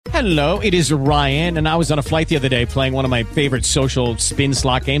Hello, it is Ryan, and I was on a flight the other day playing one of my favorite social spin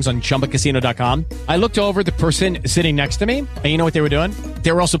slot games on ChumbaCasino.com. I looked over at the person sitting next to me, and you know what they were doing?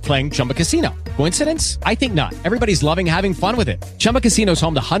 They were also playing Chumba Casino. Coincidence? I think not. Everybody's loving having fun with it. Chumba Casino is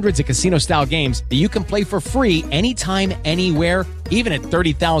home to hundreds of casino-style games that you can play for free anytime, anywhere, even at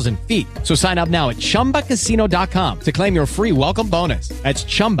 30,000 feet. So sign up now at ChumbaCasino.com to claim your free welcome bonus. That's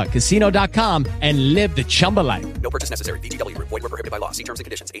ChumbaCasino.com and live the Chumba life. No purchase necessary. VGW. Void where prohibited by law. See terms and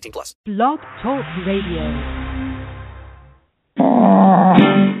conditions. 18+. Blog Talk Radio.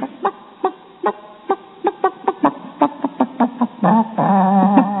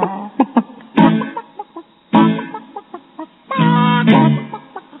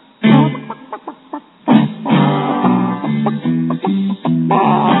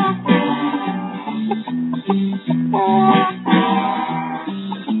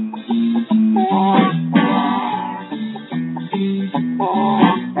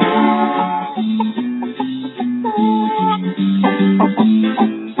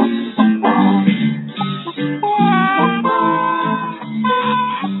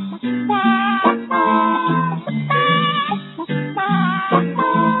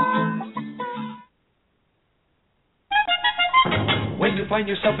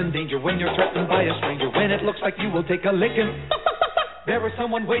 Take a licking. There is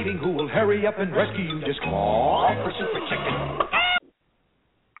someone waiting who will hurry up and rescue you. Just call for Super Chicken.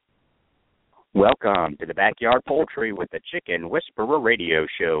 Welcome to the Backyard Poultry with the Chicken Whisperer radio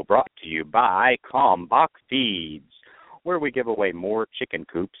show, brought to you by Kalmbach Feeds, where we give away more chicken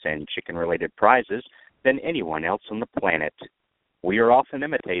coops and chicken-related prizes than anyone else on the planet. We are often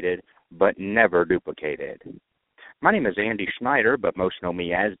imitated, but never duplicated. My name is Andy Schneider, but most know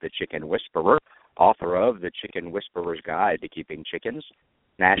me as the Chicken Whisperer, author of The Chicken Whisperer's Guide to Keeping Chickens,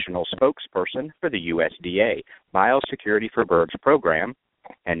 National Spokesperson for the USDA Biosecurity for Birds program,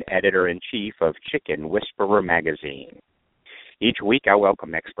 and editor-in-chief of Chicken Whisperer magazine. Each week I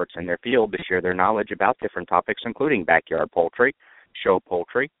welcome experts in their field to share their knowledge about different topics, including backyard poultry, show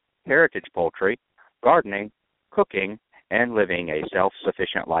poultry, heritage poultry, gardening, cooking, and living a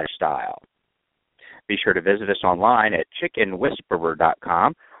self-sufficient lifestyle. Be sure to visit us online at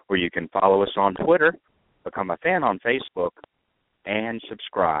chickenwhisperer.com, where you can follow us on Twitter, become a fan on Facebook, and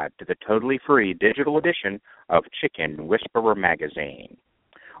subscribe to the totally free digital edition of Chicken Whisperer magazine.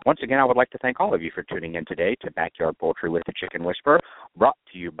 Once again, I would like to thank all of you for tuning in today to Backyard Poultry with the Chicken Whisperer, brought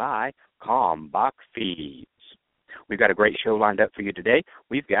to you by Kalmbach Feeds. We've got a great show lined up for you today.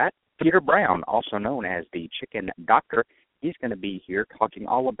 We've got Peter Brown, also known as the Chicken Doctor. He's going to be here talking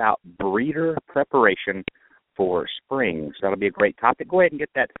all about breeder preparation for spring. So that'll be a great topic. Go ahead and get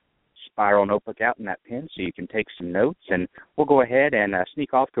that spiral notebook out and that pen so you can take some notes, and we'll go ahead and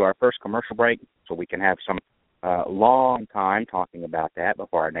sneak off to our first commercial break so we can have some long time talking about that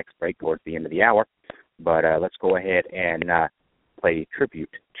before our next break towards the end of the hour. But let's go ahead and play tribute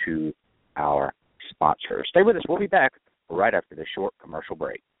to our sponsors. Stay with us. We'll be back right after this short commercial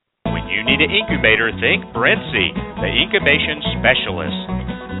break. When you need an incubator, think Brentsy, the incubation specialist.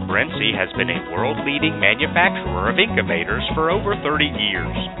 Brentsy has been a world-leading manufacturer of incubators for over 30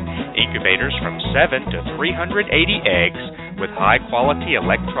 years. Incubators from 7 to 380 eggs with high-quality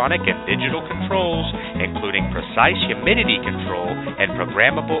electronic and digital controls, including precise humidity control and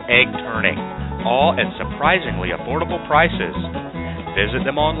programmable egg turning, all at surprisingly affordable prices. Visit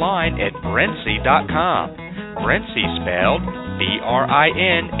them online at Brentsy.com. Brentsy spelled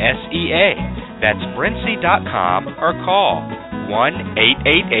B-R-I-N-S-E-A. That's Brentsy.com, or call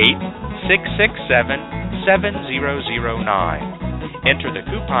 1-888-667-7009. Enter the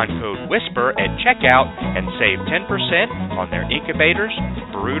coupon code WHISPER at checkout and save 10% on their incubators,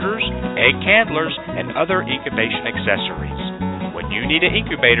 brooders, egg candlers, and other incubation accessories. When you need an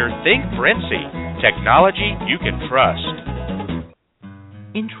incubator, think Brentsy. Technology you can trust.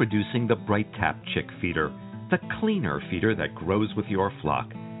 Introducing the Bright Tap Chick Feeder, the cleaner feeder that grows with your flock.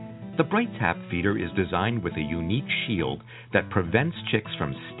 The Bright Tap feeder is designed with a unique shield that prevents chicks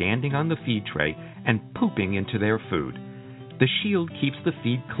from standing on the feed tray and pooping into their food. The shield keeps the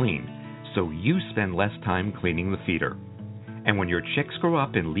feed clean, so you spend less time cleaning the feeder. And when your chicks grow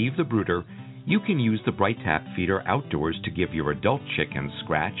up and leave the brooder, you can use the Bright Tap feeder outdoors to give your adult chickens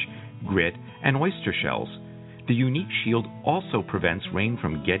scratch, grit, and oyster shells. The unique shield also prevents rain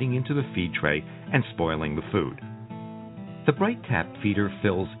from getting into the feed tray and spoiling the food. The Bright Tap feeder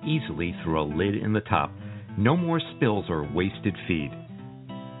fills easily through a lid in the top. No more spills or wasted feed.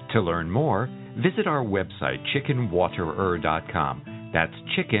 To learn more, visit our website, chickenwaterer.com. That's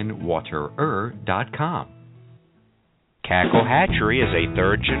chickenwaterer.com. Cackle Hatchery is a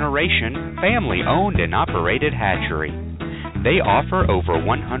third-generation, family-owned and operated hatchery. They offer over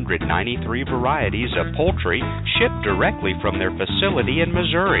 193 varieties of poultry shipped directly from their facility in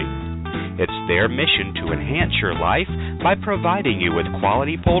Missouri. It's their mission to enhance your life by providing you with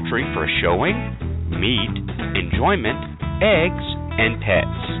quality poultry for showing, meat, enjoyment, eggs, and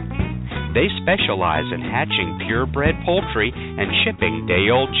pets. They specialize in hatching purebred poultry and shipping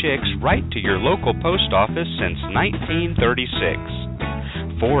day-old chicks right to your local post office since 1936.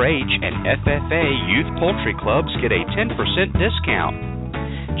 4-H and FFA youth poultry clubs get a 10% discount.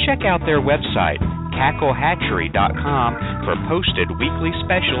 Check out their website, cacklehatchery.com, for posted weekly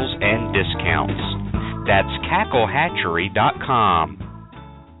specials and discounts. That's cacklehatchery.com.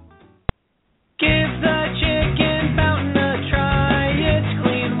 Give the chicken fountain a try. It's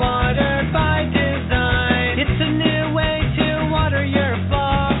clean water by design. It's a new way to water your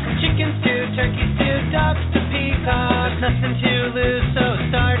flock. Chickens to turkeys to ducks to peacocks. Nothing to lose, so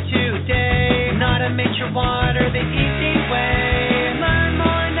start today. Not a major water the easy way. Learn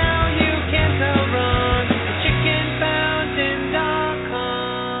more now, you can't go wrong.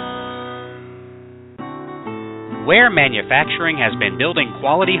 ChickenFountain.com. Ware Manufacturing has been building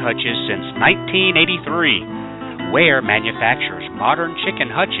quality hutches since 1983. Ware manufactures modern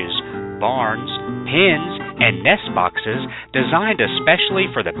chicken hutches, barns, pens, and nest boxes designed especially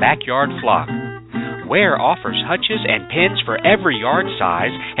for the backyard flock. Ware offers hutches and pens for every yard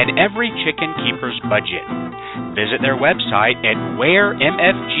size and every chicken keeper's budget. Visit their website at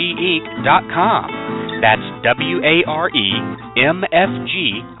waremfginc.com. That's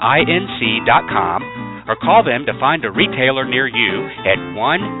WAREMFGINC.com, or call them to find a retailer near you at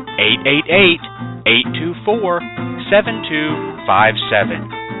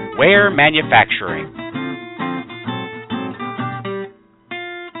 1-888-824-7257. Ware Manufacturing.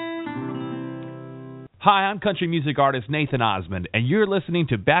 Hi, I'm country music artist Nathan Osmond, and you're listening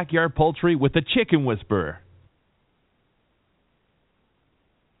to Backyard Poultry with the Chicken Whisperer.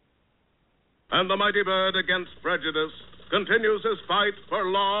 And the mighty bird against prejudice continues his fight for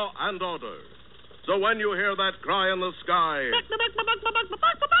law and order. So when you hear that cry in the sky,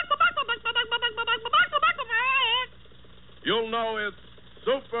 you'll know it's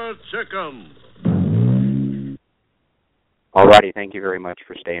Super Chicken. Alrighty, thank you very much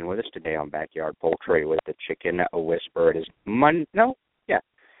for staying with us today on Backyard Poultry with the Chicken Whisperer. It is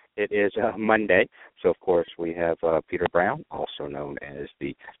It is Monday, so of course we have Peter Brown, also known as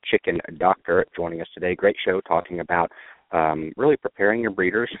the Chicken Doctor, joining us today. Great show talking about really preparing your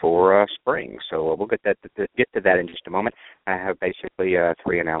breeders for spring. So we'll get to that in just a moment. I have basically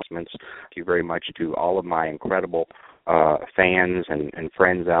 3 announcements. Thank you very much to all of my incredible fans and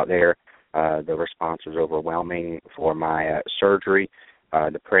friends out there. The response was overwhelming for my surgery.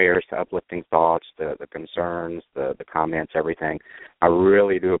 The prayers, the uplifting thoughts, the concerns, the comments, everything. I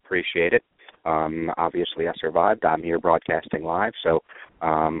really do appreciate it. Obviously, I survived. I'm here broadcasting live, so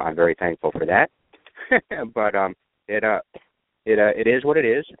I'm very thankful for that. But it is what it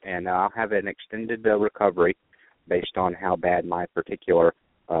is, and I'll have an extended recovery based on how bad my particular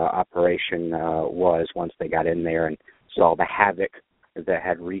operation was once they got in there and saw the havoc that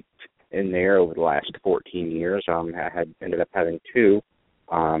had wreaked in there over the last 14 years. I had ended up having 2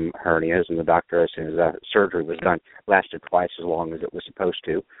 hernias, and the doctor, as soon as the surgery was done, lasted twice as long as it was supposed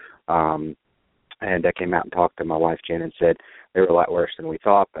to. And I came out and talked to my wife, Jen, and said they were a lot worse than we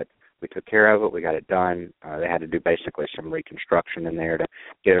thought, but we took care of it. We got it done. They had to do basically some reconstruction in there to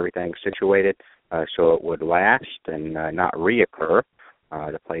get everything situated so it would last and not reoccur.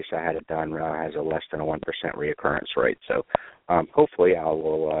 The place I had it done has a less than a 1% reoccurrence rate. So hopefully I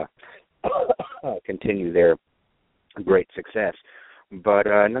will continue their great success. But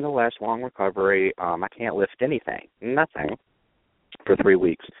nonetheless, long recovery. I can't lift nothing, for 3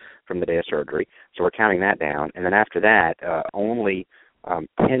 weeks from the day of surgery. So we're counting that down. And then after that, only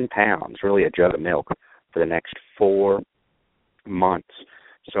 10 pounds, really a jug of milk, for the next 4 months.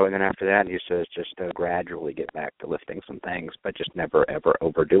 So, and then after that, he says just gradually get back to lifting some things, but just never, ever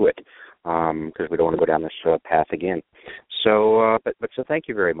overdo it, because we don't want to go down this path again. So, so thank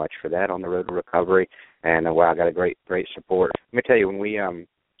you very much for that on the road to recovery. And, wow, I got a great support. Let me tell you, when we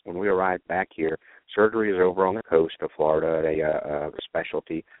arrived back here, surgery is over on the coast of Florida at a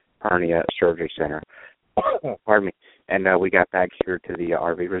specialty hernia surgery center. Pardon me. And we got back here to the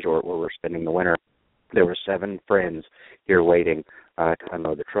RV resort where we're spending the winter. There were 7 friends here waiting to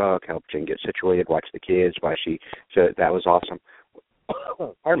unload the truck, help Jen get situated, watch the kids while so that was awesome.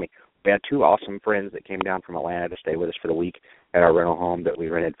 Pardon me. We had 2 awesome friends that came down from Atlanta to stay with us for the week at our rental home that we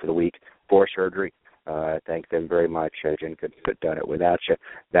rented for the week for surgery. Thank them very much. Jen couldn't have done it without you.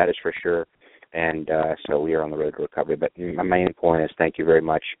 That is for sure. And so we are on the road to recovery. But my main point is thank you very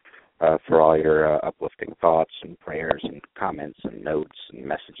much for all your uplifting thoughts and prayers and comments and notes and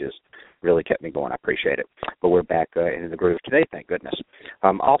messages. Really kept me going. I appreciate it. But we're back into the groove today, thank goodness.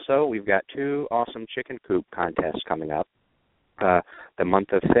 Also, we've got 2 awesome chicken coop contests coming up. The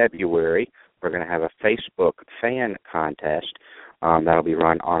month of February, we're going to have a Facebook fan contest. That'll be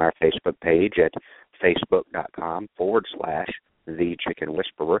run on our Facebook page at facebook.com/The Chicken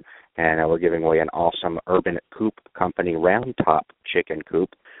Whisperer. And we're giving away an awesome Urban Coop Company Round Top chicken coop.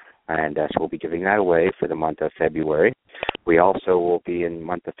 And so we'll be giving that away for the month of February. We also will be in the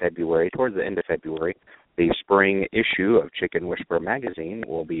month of February, towards the end of February, the spring issue of Chicken Whisperer magazine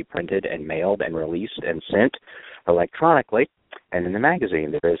will be printed and mailed and released and sent electronically. And in the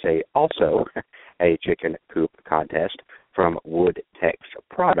magazine, there is also a chicken coop contest from Wood Tex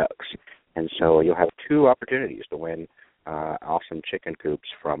Products. And so you'll have 2 opportunities to win awesome chicken coops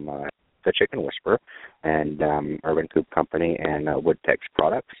from the Chicken Whisperer and Urban Coop Company and Wood Tex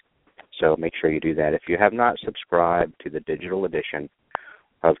Products. So make sure you do that. If you have not subscribed to the digital edition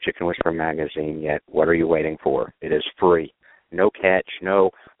of Chicken Whisperer magazine yet, what are you waiting for? It is free. No catch,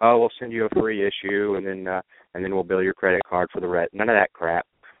 no, we'll send you a free issue and then we'll bill your credit card for the rest. None of that crap.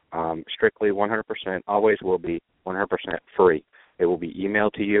 Strictly 100%, always will be 100% free. It will be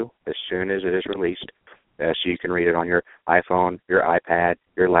emailed to you as soon as it is released, so you can read it on your iPhone, your iPad,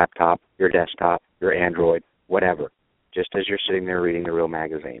 your laptop, your desktop, your Android, whatever, just as you're sitting there reading the real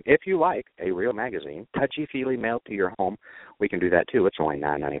magazine. If you like a real magazine, touchy-feely mailed to your home, we can do that too. It's only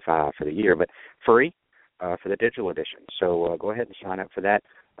 $9.95 for the year, but free for the digital edition. So go ahead and sign up for that,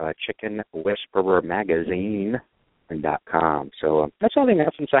 chickenwhisperermagazine.com. So that's all the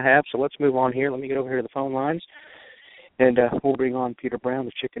announcements I have, so let's move on here. Let me get over here to the phone lines. And we'll bring on Peter Brown,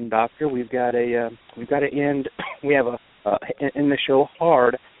 the chicken doctor. We've got to end. We have in the show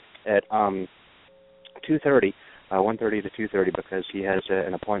hard at 2:30, 1:30 to 2:30, because he has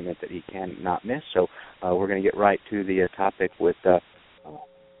an appointment that he cannot miss. So we're going to get right to the topic with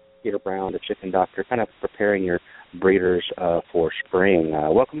Peter Brown, the chicken doctor, kind of preparing your breeders for spring.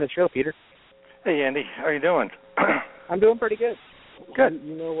 Welcome to the show, Peter. Hey, Andy. How are you doing? I'm doing pretty good. Good.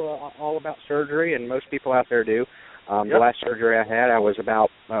 You know all about surgery, and most people out there do. The last surgery I had, I was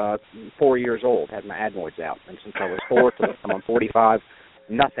about 4 years old, had my adenoids out. And since I was 4 to I'm 45,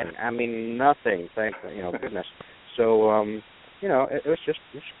 nothing. I mean, nothing, thank goodness. So, it was just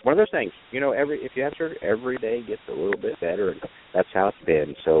one of those things. If you have surgery, every day gets a little bit better, and that's how it's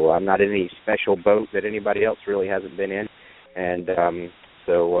been. So I'm not in any special boat that anybody else really hasn't been in. And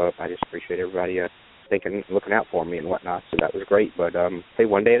so I just appreciate everybody thinking, looking out for me and whatnot. So that was great. But, hey,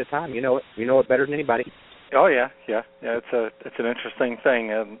 one day at a time, you know it better than anybody. Oh yeah. It's an interesting thing.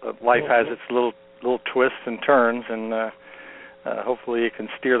 Life has its little twists and turns, and hopefully you can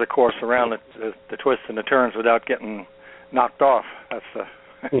steer the course around the twists and the turns without getting knocked off. That's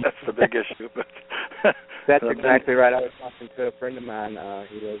the big issue. But that's exactly right. I was talking to a friend of mine.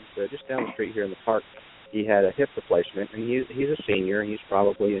 He lives just down the street here in the park. He had a hip replacement, and he's a senior. He's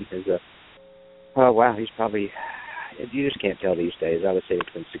probably in his he's probably, you just can't tell these days. I would say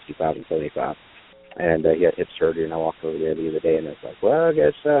between 65 and 75. And he had hip surgery, and I walked over there the other day, and it's like, well, I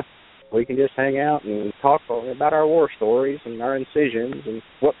guess we can just hang out and talk about our war stories and our incisions and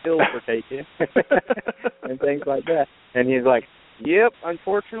what pills we're taking and things like that. And he's like, yep,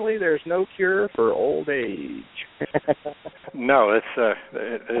 unfortunately, there's no cure for old age. No, it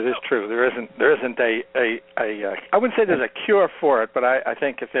is true. There isn't a I wouldn't say there's a cure for it, but I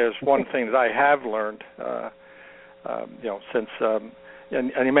think if there's one thing that I have learned, since. And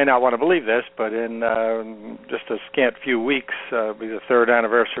you may not want to believe this, but in just a scant few weeks, will be the 3rd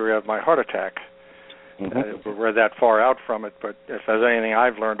anniversary of my heart attack. We're that far out from it, but if there's anything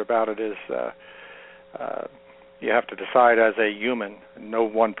I've learned about it is you have to decide as a human. No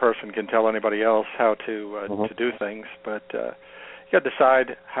one person can tell anybody else how to do things, but you got to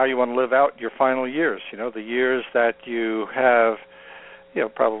decide how you want to live out your final years. The years that you have,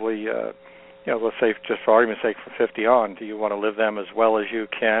 probably. Let's say, just for argument's sake, from 50 on, do you want to live them as well as you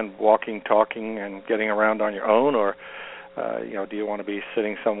can, walking, talking, and getting around on your own, or, do you want to be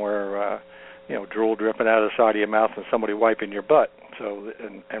sitting somewhere, drool dripping out of the side of your mouth and somebody wiping your butt? So,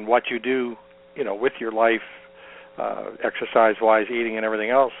 and what you do, with your life, exercise-wise, eating and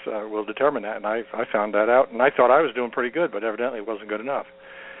everything else, will determine that. And I found that out, and I thought I was doing pretty good, but evidently it wasn't good enough.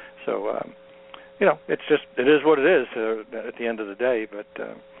 So, it is what it is at the end of the day, but...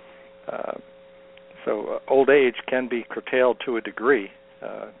 So old age can be curtailed to a degree,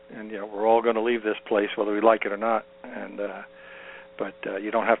 and we're all going to leave this place whether we like it or not. And but you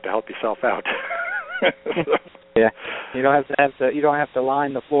don't have to help yourself out. So. Yeah, you don't have to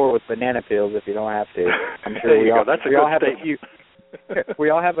line the floor with banana peels if you don't have to. I'm sure we all have a few. We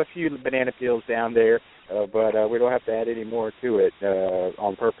all have a few banana peels down there, but we don't have to add any more to it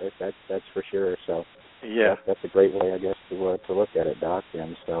on purpose. That's for sure. So yeah, that's a great way, I guess, to look at it, Doc.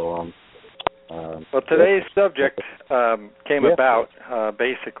 And so, well, today's subject came about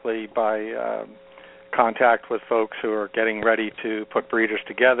basically by contact with folks who are getting ready to put breeders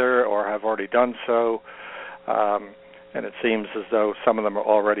together or have already done so. And it seems as though some of them are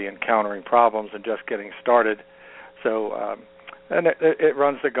already encountering problems and just getting started. So, and it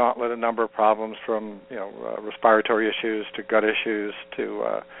runs the gauntlet, a number of problems from respiratory issues to gut issues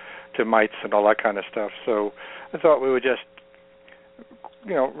to mites and all that kind of stuff. So I thought we would just,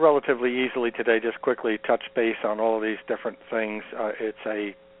 relatively easily today, just quickly touch base on all of these different things. It's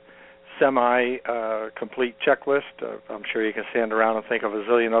a semi-complete checklist. I'm sure you can stand around and think of a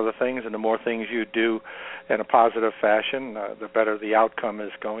zillion other things, and the more things you do in a positive fashion, the better the outcome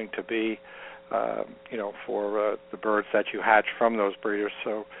is going to be, for the birds that you hatch from those breeders.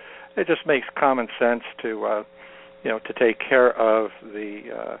 So it just makes common sense to take care of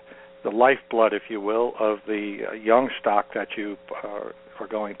the lifeblood, if you will, of the young stock that you are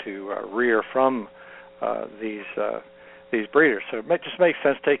going to rear from these breeders. So it just makes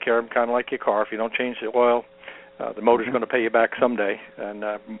sense to take care of them, kind of like your car. If you don't change the oil, the motor's going to pay you back someday, and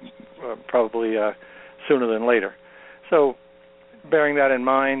probably sooner than later. So bearing that in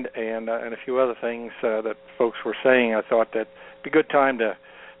mind and a few other things that folks were saying, I thought that it'd be a good time to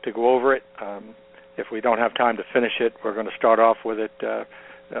go over it. If we don't have time to finish it, we're going to start off with it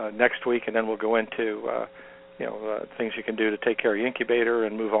next week, and then we'll go into things you can do to take care of your incubator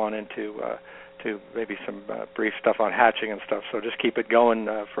and move on into to maybe some brief stuff on hatching and stuff. So just keep it going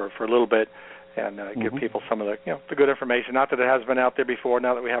for a little bit and give people some of the good information. Not that it has been out there before,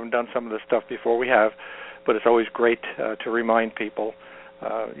 now that we haven't done some of this stuff before, we have, but it's always great to remind people,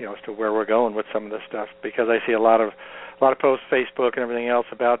 as to where we're going with some of this stuff, because I see a lot of posts, Facebook and everything else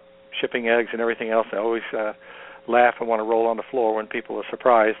about shipping eggs and everything else. I always laugh and want to roll on the floor when people are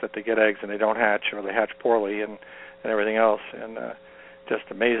surprised that they get eggs and they don't hatch, or they hatch poorly and everything else. And just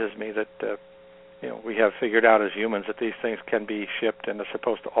amazes me that we have figured out as humans that these things can be shipped and are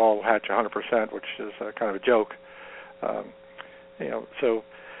supposed to all hatch 100%, which is kind of a joke. So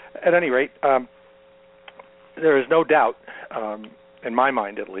at any rate, there is no doubt, in my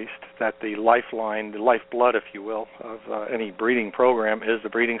mind at least, that the lifeline, the lifeblood, if you will, of any breeding program is the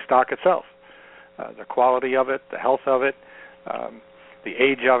breeding stock itself. The quality of it, the health of it, the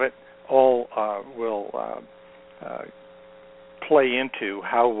age of it, all will play into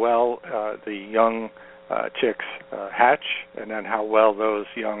how well the young chicks hatch, and then how well those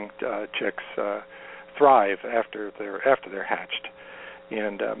young chicks thrive after they're hatched.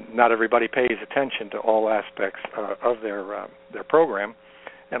 And not everybody pays attention to all aspects of their program,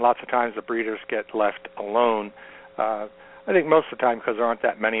 and lots of times the breeders get left alone. I think most of the time because there aren't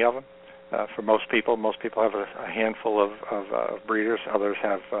that many of them. For most people have a handful of breeders. Others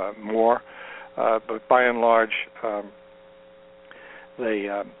have more, but by and large, they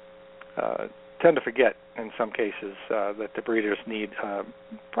tend to forget in some cases that the breeders need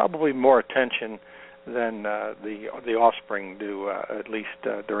probably more attention than the offspring do, at least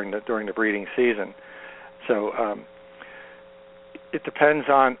during the breeding season. So it depends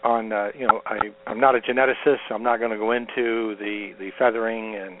on I'm not a geneticist, so I'm not going to go into the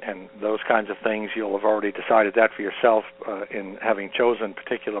feathering and those kinds of things. You'll have already decided that for yourself in having chosen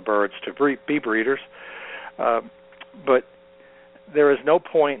particular birds to be breeders. But there is no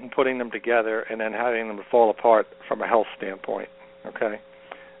point in putting them together and then having them fall apart from a health standpoint. Okay,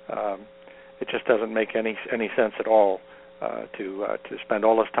 it just doesn't make any sense at all to spend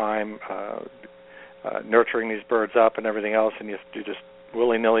all this time nurturing these birds up and everything else, and you just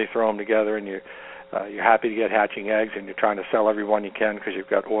willy-nilly throw them together, and you're happy to get hatching eggs, and you're trying to sell every one you can because you've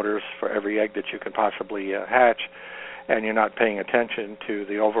got orders for every egg that you can possibly hatch, and you're not paying attention to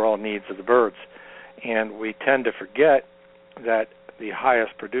the overall needs of the birds. And we tend to forget that the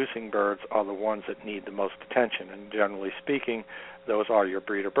highest producing birds are the ones that need the most attention, and generally speaking, those are your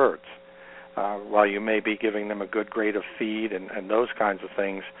breeder birds. While you may be giving them a good grade of feed and those kinds of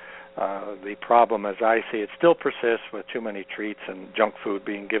things, the problem, as I see it, still persists with too many treats and junk food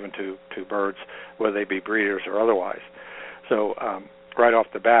being given to birds, whether they be breeders or otherwise. So right off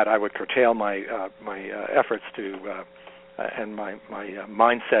the bat, I would curtail my efforts to and my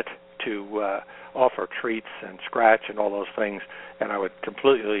mindset to offer treats and scratch and all those things, and I would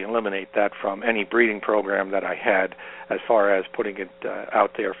completely eliminate that from any breeding program that I had as far as putting it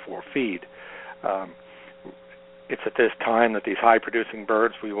out there for feed. It's at this time that these high-producing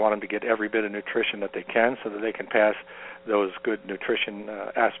birds, we want them to get every bit of nutrition that they can so that they can pass those good nutrition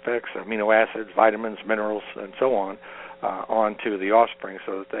aspects, amino acids, vitamins, minerals, and so on onto the offspring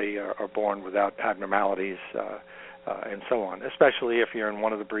so that they are born without abnormalities and so on, especially if you're in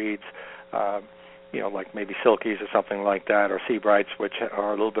one of the breeds, like maybe Silkies or something like that, or Seabrights, which are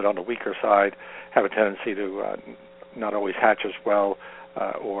a little bit on the weaker side, have a tendency to not always hatch as well,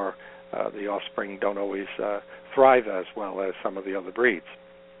 or the offspring don't always thrive as well as some of the other breeds.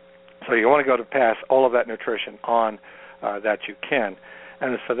 So you want to go to pass all of that nutrition on that you can.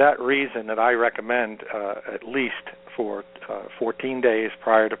 And it's for that reason that I recommend at least for 14 days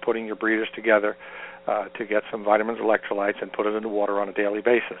prior to putting your breeders together to get some vitamins, electrolytes, and put it in the water on a daily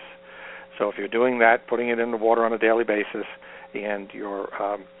basis. So if you're doing that, putting it in the water on a daily basis, and you're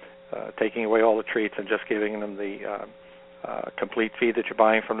taking away all the treats and just giving them the complete feed that you're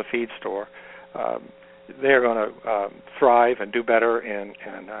buying from the feed store, they're going to thrive and do better and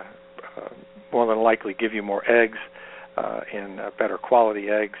more than likely give you more eggs and better quality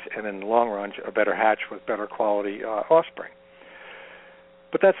eggs, and in the long run, a better hatch with better quality offspring.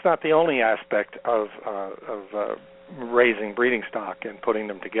 But that's not the only aspect of raising breeding stock and putting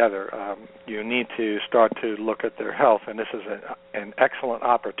them together. You need to start to look at their health, and this is an excellent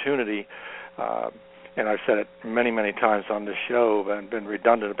opportunity, and I've said it many, many times on this show and been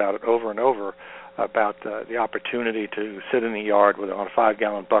redundant about it over and over, about the opportunity to sit in the yard on a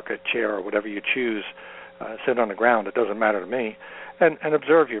 5-gallon bucket, chair, or whatever you choose, sit on the ground, it doesn't matter to me, and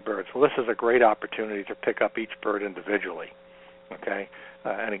observe your birds. Well, this is a great opportunity to pick up each bird individually, okay?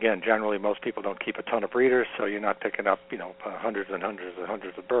 And again, generally most people don't keep a ton of breeders, so you're not picking up, hundreds and hundreds and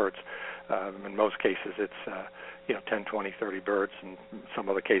hundreds of birds. In most cases, it's 10, 20, 30 birds. In some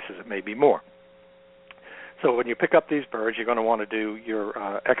other cases, it may be more. So when you pick up these birds, you're going to want to do your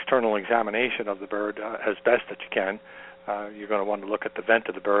external examination of the bird as best that you can. You're going to want to look at the vent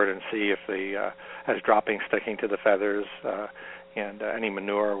of the bird and see if the has droppings sticking to the feathers, and any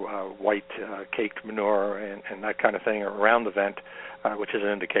manure, white caked manure and that kind of thing around the vent, which is an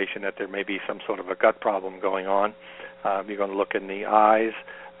indication that there may be some sort of a gut problem going on. You're going to look in the eyes.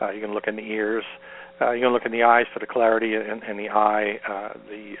 You're going to look in the ears. You're going to look in the eyes for the clarity in the eye,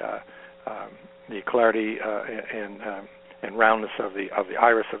 the clarity and roundness of the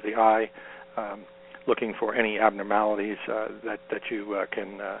iris of the eye. Looking for any abnormalities that you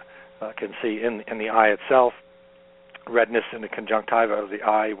can see in the eye itself. Redness in the conjunctiva of the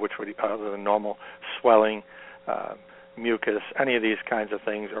eye, which would be other than normal, swelling, mucus, any of these kinds of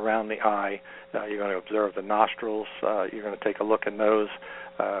things around the eye. You're going to observe the nostrils. You're going to take a look in those.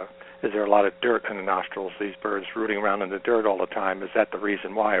 Is there a lot of dirt in the nostrils? These birds rooting around in the dirt all the time. Is that the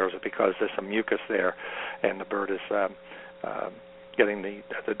reason why, or is it because there's some mucus there and the bird is getting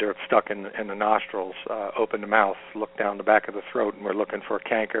the dirt stuck in the nostrils? Open the mouth, look down the back of the throat, and we're looking for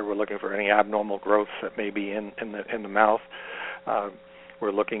canker. We're looking for any abnormal growths that may be in the mouth.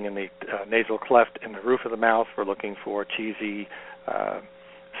 We're looking in the nasal cleft in the roof of the mouth. We're looking for cheesy,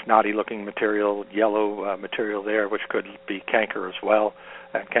 snotty-looking material, yellow material there, which could be canker as well.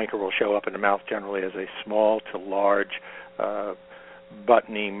 And canker will show up in the mouth generally as a small to large,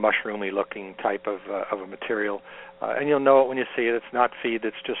 buttony, mushroomy-looking type of a material. And you'll know it when you see it. It's not feed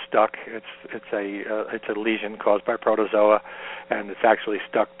that's just stuck. It's a lesion caused by protozoa, and it's actually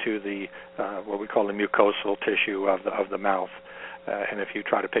stuck to the what we call the mucosal tissue of the mouth. And if you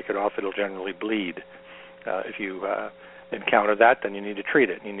try to pick it off, it'll generally bleed. If you encounter that, then you need to treat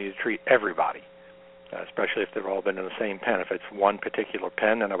it. And you need to treat everybody, especially if they've all been in the same pen. If it's one particular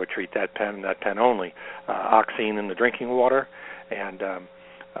pen, then I would treat that pen and that pen only. Oxine in the drinking water, and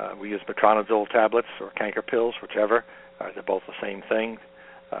we use metronidazole tablets or canker pills, whichever. They're both the same thing.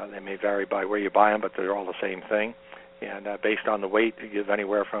 They may vary by where you buy them, but they're all the same thing. And based on the weight, you give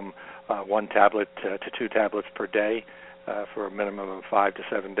anywhere from 1 tablet to 2 tablets per day for a minimum of 5 to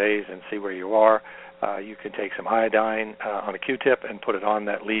 7 days, and see where you are. You can take some iodine on a Q-tip and put it on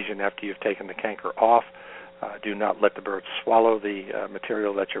that lesion after you've taken the canker off. Do not let the bird swallow the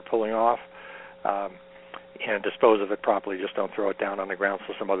material that you're pulling off. And dispose of it properly. Just don't throw it down on the ground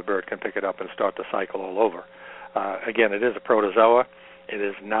so some other bird can pick it up and start the cycle all over. Again, it is a protozoa. It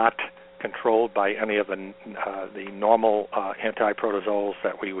is not controlled by any of the normal anti-protozoals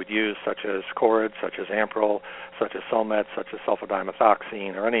that we would use, such as Corid, such as Amprol, such as Solmet, such as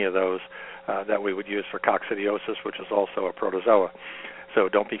sulfadimethoxine, or any of those that we would use for coccidiosis, which is also a protozoa. So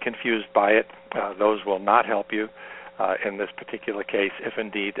don't be confused by it. Those will not help you in this particular case, if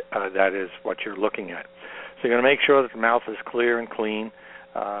indeed that is what you're looking at. So you're going to make sure that the mouth is clear and clean,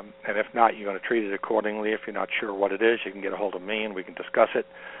 and if not, you're going to treat it accordingly. If you're not sure what it is, you can get a hold of me and we can discuss it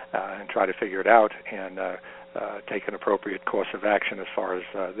and try to figure it out and take an appropriate course of action as far as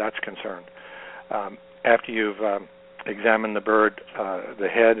that's concerned. After you've examine the bird, the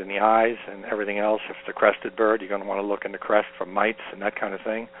head and the eyes and everything else. If it's a crested bird, you're going to want to look in the crest for mites and that kind of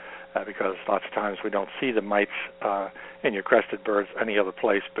thing, because lots of times we don't see the mites in your crested birds any other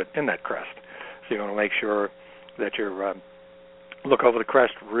place but in that crest. So you want to make sure that you're look over the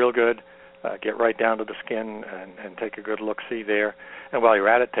crest real good, get right down to the skin and take a good look-see there. And while you're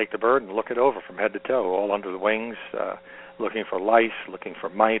at it, take the bird and look it over from head to toe, all under the wings, looking for lice, looking for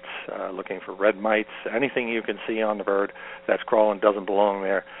mites, looking for red mites, anything you can see on the bird that's crawling doesn't belong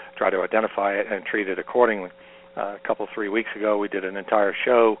there. Try to identify it and treat it accordingly. A couple, 3 weeks ago, we did an entire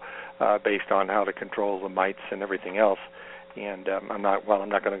show based on how to control the mites and everything else. And I'm not going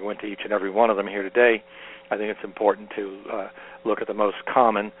to go into each and every one of them here today. I think it's important to look at the most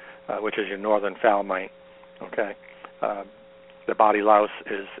common, which is your northern fowl mite. Okay, the body louse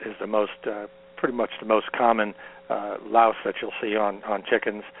is the most, pretty much the most common louse that you'll see on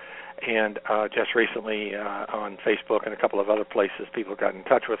chickens. And just recently on Facebook and a couple of other places, people got in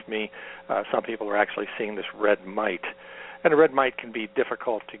touch with me. Some people are actually seeing this red mite. And a red mite can be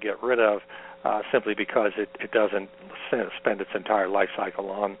difficult to get rid of simply because it doesn't spend its entire life cycle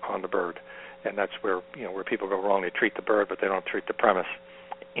on the bird. And that's where people go wrong. They treat the bird, but they don't treat the premise.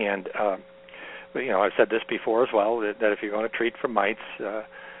 And I've said this before as well, that if you're going to treat for mites,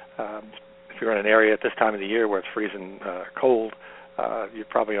 if you're in an area at this time of the year where it's freezing cold, you're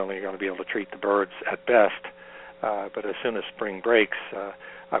probably only going to be able to treat the birds at best. But as soon as spring breaks,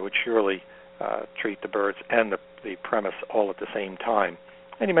 I would surely treat the birds and the premise all at the same time.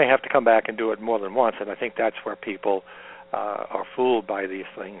 And you may have to come back and do it more than once, and I think that's where people are fooled by these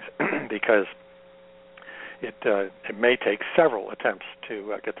things because it may take several attempts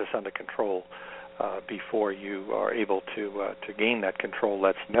to get this under control before you are able to gain that control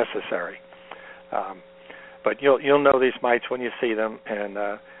that's necessary. But you'll know these mites when you see them,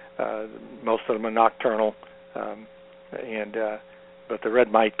 and most of them are nocturnal. But the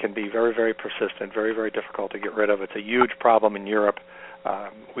red mite can be very, very persistent, very, very difficult to get rid of. It's a huge problem in Europe.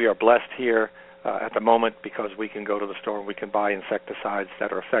 We are blessed here at the moment because we can go to the store and we can buy insecticides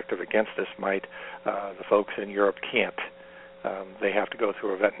that are effective against this mite. The folks in Europe can't. They have to go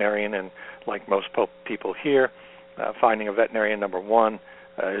through a veterinarian, and like most people here, finding a veterinarian, number one,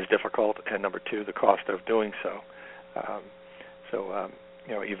 is difficult, and number two, the cost of doing so.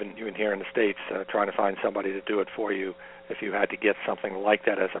 Even here in the States, trying to find somebody to do it for you, if you had to get something like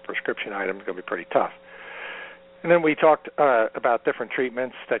that as a prescription item, it's going to be pretty tough. And then we talked about different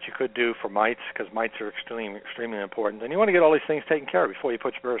treatments that you could do for mites, because mites are extremely important. And you want to get all these things taken care of before you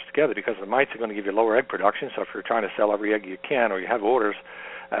put your birds together, because the mites are going to give you lower egg production. So if you're trying to sell every egg you can, or you have orders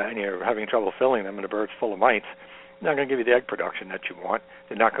and you're having trouble filling them and the bird's full of mites, they're not going to give you the egg production that you want.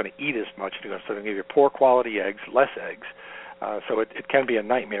 They're not going to eat as much. So they're going to give you poor quality eggs, less eggs. So it can be a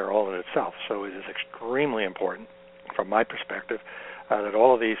nightmare all in itself. So it is extremely important, from my perspective, that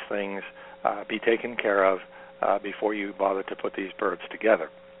all of these things be taken care of before you bother to put these birds together.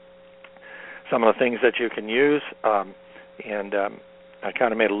 Some of the things that you can use, and I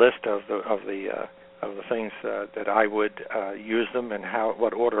kind of made a list of the things that I would use them and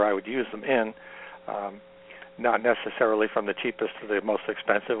what order I would use them in. Not necessarily from the cheapest to the most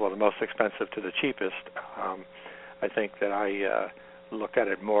expensive, or the most expensive to the cheapest. I think that I look at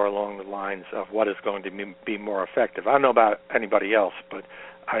it more along the lines of what is going to be more effective. I don't know about anybody else, but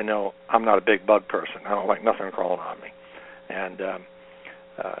I know I'm not a big bug person. I don't like nothing crawling on me. And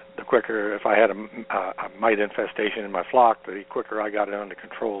the quicker, if I had a mite infestation in my flock, the quicker I got it under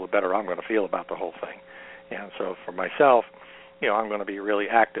control, the better I'm going to feel about the whole thing. And so for myself, I'm going to be really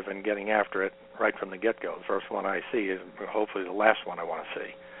active in getting after it right from the get-go. The first one I see is hopefully the last one I want to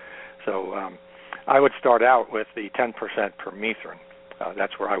see. So I would start out with the 10% permethrin.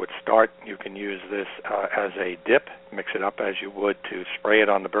 That's where I would start. You can use this as a dip, mix it up as you would to spray it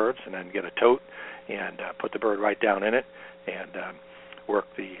on the birds, and then get a tote and put the bird right down in it and work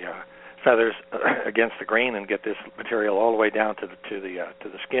the feathers against the grain and get this material all the way down to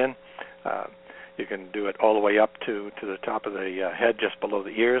the skin. You can do it all the way up to the top of the head, just below the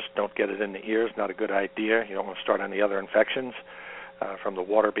ears. Don't get it in the ears, not a good idea. You don't want to start on the other infections from the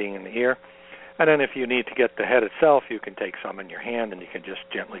water being in the ear. And then if you need to get the head itself, you can take some in your hand and you can just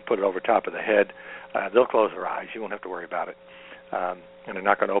gently put it over top of the head. They'll close their eyes. You won't have to worry about it. And they're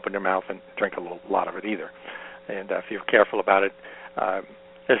not going to open their mouth and drink a lot of it either. And if you're careful about it,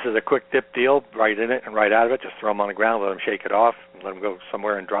 this is a quick dip deal, right in it and right out of it. Just throw them on the ground, let them shake it off, and let them go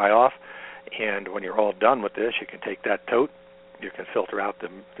somewhere and dry off. And when you're all done with this, you can take that tote. You can filter out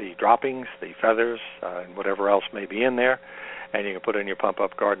the droppings, the feathers, and whatever else may be in there. And you can put it in your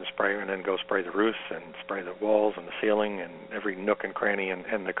pump-up garden sprayer and then go spray the roofs and spray the walls and the ceiling and every nook and cranny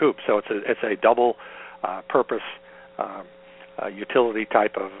in the coop. So it's a double purpose utility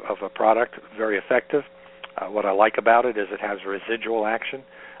type of a product, very effective. What I like about it is it has residual action,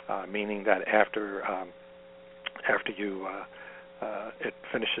 meaning that after it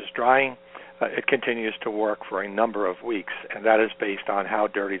finishes drying, it continues to work for a number of weeks, and that is based on how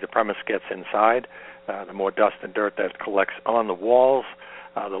dirty the premise gets inside. The more dust and dirt that collects on the walls,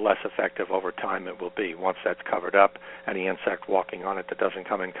 the less effective over time it will be. Once that's covered up, any insect walking on it that doesn't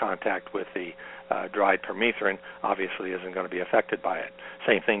come in contact with the dried permethrin obviously isn't going to be affected by it.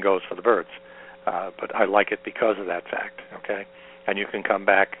 Same thing goes for the birds. But I like it because of that fact, okay? And you can come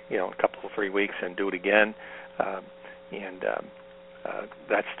back, in a couple of 3 weeks and do it again, and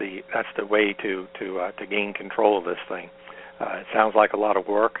that's the way to gain control of this thing. It sounds like a lot of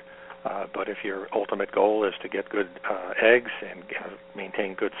work, but if your ultimate goal is to get good eggs and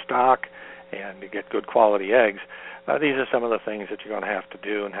maintain good stock and to get good quality eggs, these are some of the things that you're going to have to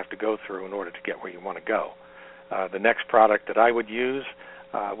do and have to go through in order to get where you want to go. The next product that I would use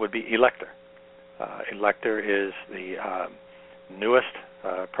would be Elector. Elector is the newest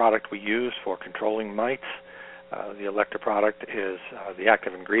product we use for controlling mites. The Elector product is the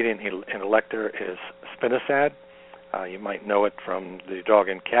active ingredient in Elector is spinosad. You might know it from the dog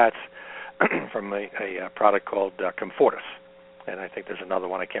and cats from a product called Comfortus. And I think there's another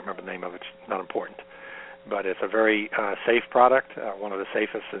one. I can't remember the name of it. It's not important. But it's a very safe product, one of the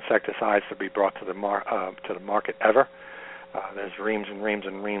safest insecticides to be brought to the market ever. There's reams and reams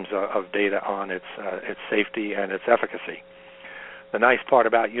and reams of data on its safety and its efficacy. The nice part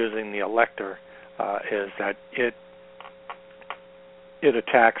about using the Elector is that it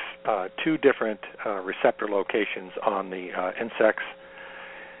attacks two different receptor locations on the insects,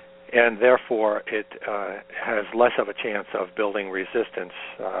 and therefore it has less of a chance of building resistance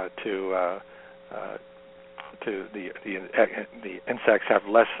to the insects have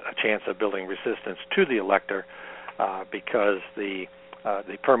less a chance of building resistance to the Elector because the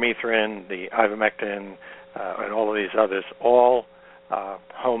permethrin, the ivermectin, and all of these others all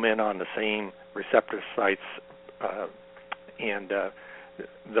home in on the same receptor sites, and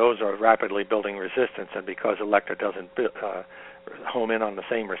those are rapidly building resistance. And because Elector doesn't home in on the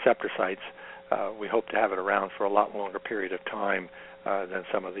same receptor sites, we hope to have it around for a lot longer period of time than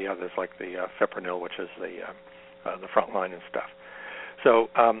some of the others, like the fipronil, which is the front line and stuff. So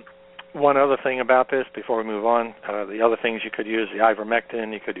one other thing about this before we move on, the other things you could use, the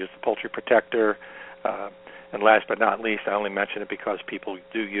ivermectin, you could use the poultry protector, and last but not least, I only mention it because people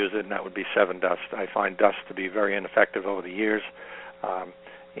do use it, and that would be 7-Dust. I find dust to be very ineffective over the years,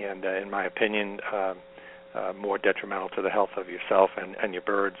 and in my opinion, more detrimental to the health of yourself and your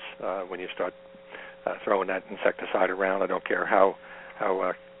birds when you start throwing that insecticide around. I don't care how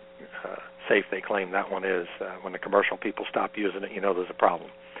safe they claim that one is. When the commercial people stop using it, there's a problem.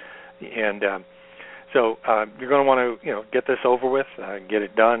 And so you're going to want to get this over with, get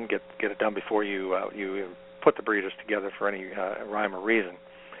it done, get it done before you put the breeders together for any rhyme or reason.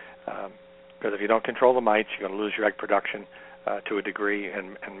 Because if you don't control the mites, you're going to lose your egg production to a degree,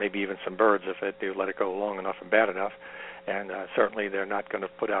 and maybe even some birds if you let it go long enough and bad enough. And certainly they're not going to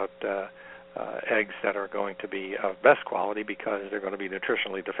put out eggs that are going to be of best quality because they're going to be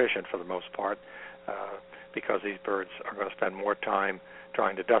nutritionally deficient for the most part, because these birds are going to spend more time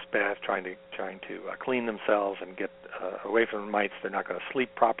trying to dust bath, trying to clean themselves and get away from the mites. They're not going to sleep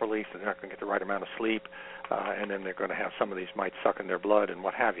properly, so they're not going to get the right amount of sleep, and then they're going to have some of these mites sucking their blood and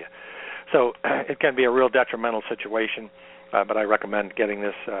what have you. So it can be a real detrimental situation, but I recommend getting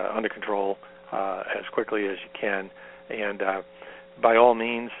this under control as quickly as you can. And by all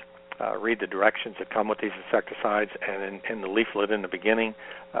means, read the directions that come with these insecticides, and in the leaflet in the beginning,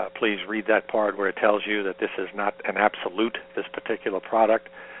 please read that part where it tells you that this is not an absolute, this particular product,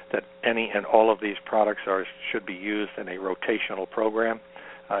 that any and all of these products should be used in a rotational program.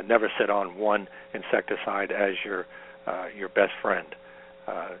 Never sit on one insecticide as your best friend.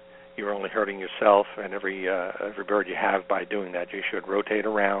 You're only hurting yourself and every bird you have by doing that. You should rotate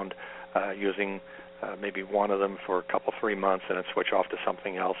around using maybe one of them for a couple, 3 months, and then switch off to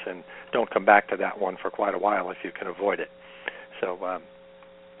something else, and don't come back to that one for quite a while if you can avoid it. So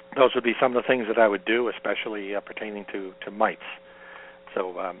those would be some of the things that I would do, especially pertaining to mites.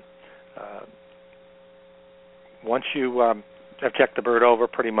 So once you have checked the bird over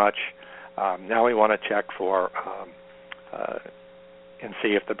pretty much, now we want to check for and see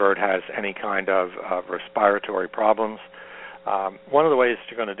if the bird has any kind of respiratory problems. One of the ways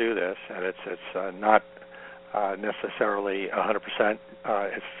you're going to do this, and it's not necessarily 100%,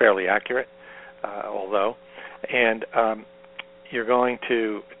 it's fairly accurate, although, and you're going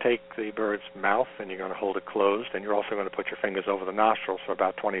to take the bird's mouth and you're going to hold it closed, and you're also going to put your fingers over the nostrils for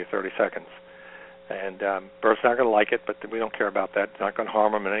about 20 or 30 seconds. And birds are not going to like it, but we don't care about that. It's not going to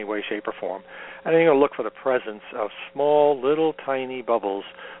harm them in any way, shape, or form. And then you're going to look for the presence of small, little, tiny bubbles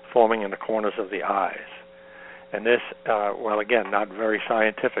forming in the corners of the eyes. And this, well, again, not very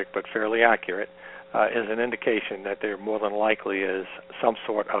scientific, but fairly accurate, is an indication that there more than likely is some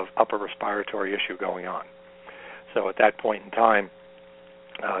sort of upper respiratory issue going on. So at that point in time,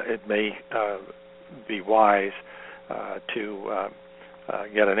 it may be wise to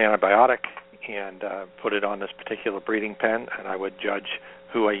get an antibiotic and put it on this particular breeding pen, and I would judge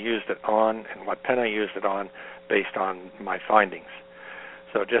who I used it on and what pen I used it on based on my findings.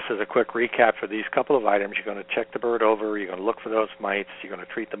 So just as a quick recap for these couple of items, you're going to check the bird over, you're going to look for those mites, you're going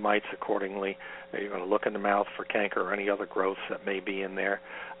to treat the mites accordingly, you're going to look in the mouth for canker or any other growths that may be in there.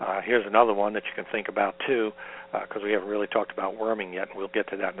 Here's another one that you can think about too, because we haven't really talked about worming yet, and we'll get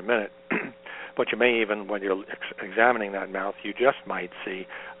to that in a minute. But you may even, when you're examining that mouth, you just might see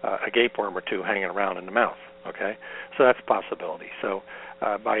a gapeworm or two hanging around in the mouth. Okay, so that's a possibility. So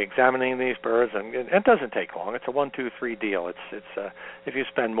by examining these birds, and it doesn't take long. It's a 1, 2, 3 deal. It's if you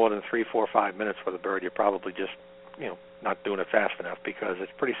spend more than 3, 4, 5 minutes with a bird, you're probably just not doing it fast enough, because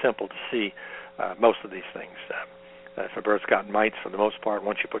it's pretty simple to see most of these things. If a bird's got mites, for the most part,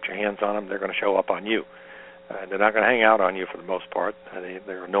 once you put your hands on them, they're going to show up on you. They're not going to hang out on you for the most part.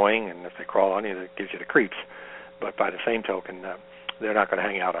 They're annoying, and if they crawl on you, that gives you the creeps. But by the same token, they're not going to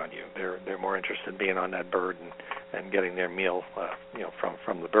hang out on you. They're more interested in being on that bird and getting their meal,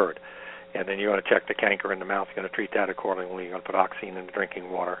 from the bird. And then you're going to check the canker in the mouth. You're going to treat that accordingly. You're going to put oxine in the drinking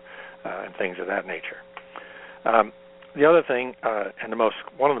water and things of that nature. The other thing, and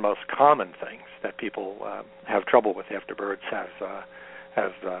one of the most common things that people have trouble with after birds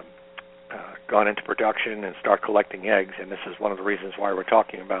have gone into production and start collecting eggs, and this is one of the reasons why we're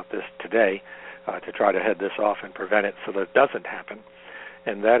talking about this today, to try to head this off and prevent it so that it doesn't happen,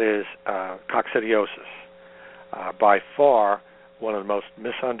 and that is coccidiosis. By far, one of the most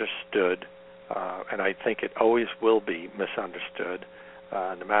misunderstood, and I think it always will be misunderstood,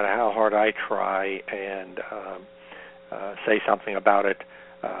 no matter how hard I try and say something about it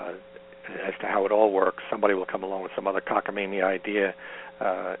as to how it all works. Somebody will come along with some other cockamamie idea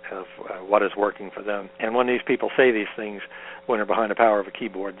of what is working for them. And when these people say these things, when they're behind the power of a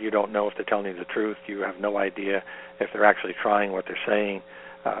keyboard, you don't know if they're telling you the truth. You have no idea if they're actually trying what they're saying,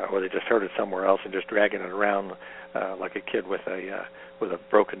 or they just heard it somewhere else and just dragging it around like a kid with a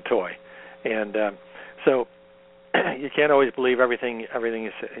broken toy. And so you can't always believe everything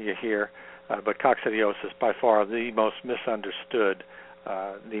you hear, but coccidiosis, by far the most misunderstood,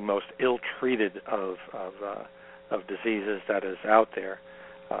 the most ill-treated of diseases that is out there,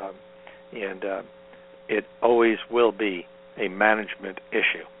 and it always will be a management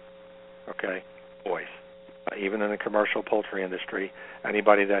issue. Okay, always. Even in the commercial poultry industry,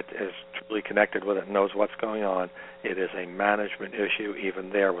 anybody that is truly connected with it knows what's going on. It is a management issue.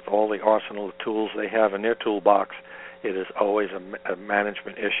 Even there, with all the arsenal of tools they have in their toolbox, it is always a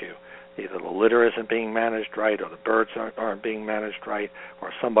management issue. Either the litter isn't being managed right, or the birds aren't being managed right,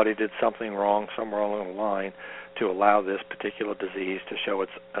 or somebody did something wrong somewhere along the line to allow this particular disease to show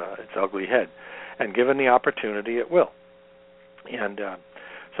its ugly head. And given the opportunity, it will. And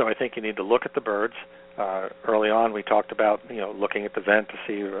so I think you need to look at the birds. Early on, we talked about looking at the vent to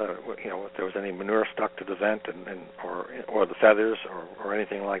see if there was any manure stuck to the vent or the feathers or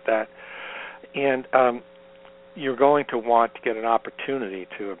anything like that. And you're going to want to get an opportunity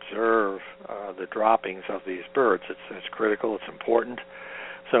to observe the droppings of these birds. It's critical. It's important.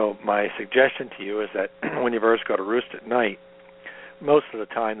 So my suggestion to you is that when your birds go to roost at night, most of the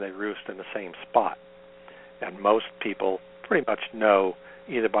time they roost in the same spot. And most people pretty much know,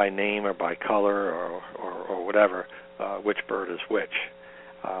 either by name or by color or whatever, which bird is which.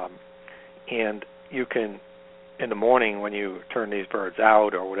 And you can, in the morning when you turn these birds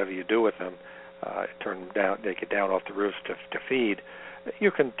out or whatever you do with them, turn them down, they get down off the roost to feed,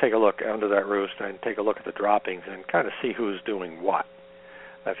 you can take a look under that roost and take a look at the droppings and kind of see who's doing what.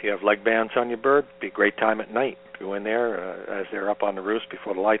 If you have leg bands on your bird, it'd be a great time at night. Go in there as they're up on the roost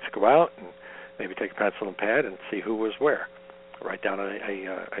before the lights go out, and maybe take a pencil and pad and see who was where. Write down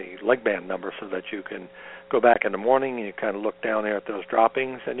a leg band number so that you can go back in the morning and you kind of look down there at those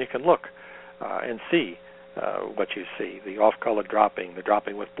droppings, and you can look and see what you see. The off-colored dropping, the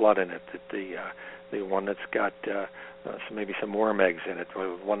dropping with blood in it, the one that's got maybe some worm eggs in it,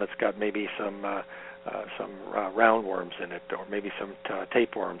 or one that's got maybe some roundworms in it, or maybe some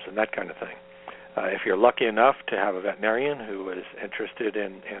tapeworms and that kind of thing. If you're lucky enough to have a veterinarian who is interested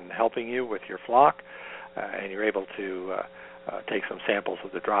in helping you with your flock, and you're able to take some samples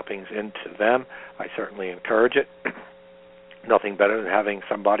of the droppings into them, I certainly encourage it. nothing better than having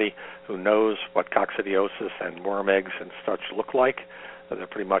somebody who knows what coccidiosis and worm eggs and such look like. They're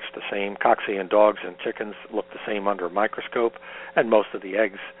pretty much the same. Cocci in dogs and chickens look the same under a microscope, and most of the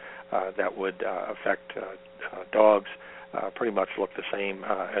eggs that would affect dogs pretty much look the same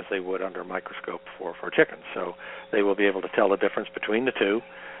as they would under a microscope for chickens. So they will be able to tell the difference between the two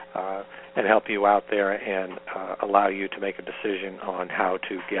and help you out there and allow you to make a decision on how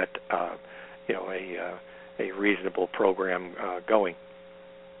to get a reasonable program going.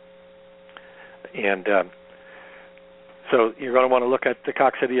 And so you're going to want to look at the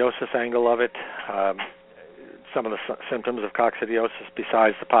coccidiosis angle of it. Some of the symptoms of coccidiosis,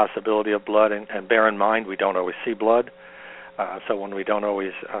 besides the possibility of blood, and bear in mind we don't always see blood. So when we don't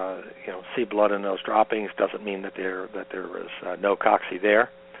always see blood in those droppings, doesn't mean that there is no cocci there.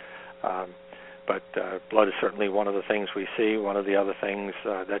 But blood is certainly one of the things we see. One of the other things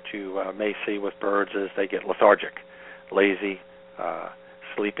that you may see with birds is they get lethargic, lazy,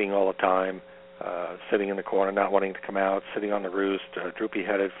 sleeping all the time, sitting in the corner, not wanting to come out, sitting on the roost,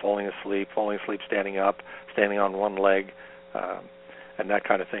 droopy-headed, falling asleep standing up, standing on one leg, and that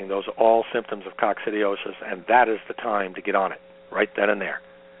kind of thing. Those are all symptoms of coccidiosis, and that is the time to get on it, right then and there.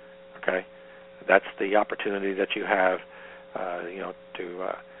 Okay, that's the opportunity that you have,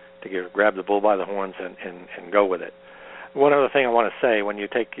 to grab the bull by the horns and go with it. One other thing I want to say: when you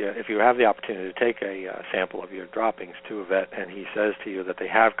if you have the opportunity to take a sample of your droppings to a vet, and he says to you that they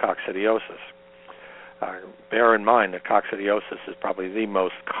have coccidiosis, bear in mind that coccidiosis is probably the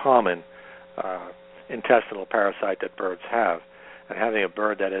most common intestinal parasite that birds have. And having a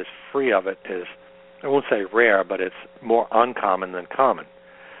bird that is free of it is, I won't say rare, but it's more uncommon than common.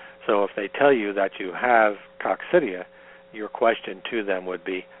 So if they tell you that you have coccidia, your question to them would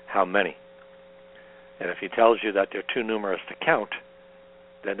be, how many? And if he tells you that they're too numerous to count,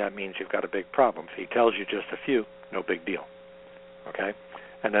 then that means you've got a big problem. If he tells you just a few, no big deal. Okay?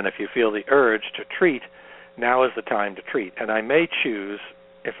 And then if you feel the urge to treat, now is the time to treat. And I may choose,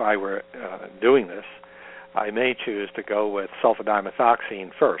 if I were doing this, I may choose to go with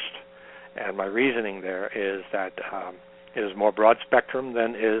sulfadimethoxine first. And my reasoning there is that it is more broad spectrum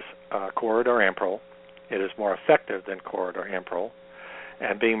than is Corid or Amprol. It is more effective than Corid or Amprol.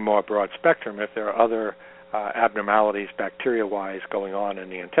 And being more broad spectrum, if there are other abnormalities bacteria-wise going on in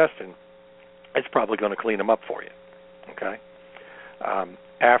the intestine, it's probably going to clean them up for you. Okay?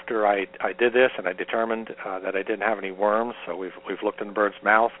 After I did this and I determined that I didn't have any worms, so we've looked in the bird's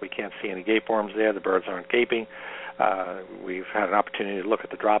mouth. We can't see any gape worms there. The birds aren't gaping. We've had an opportunity to look at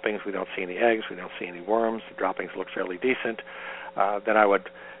the droppings. We don't see any eggs. We don't see any worms. The droppings look fairly decent. Then I would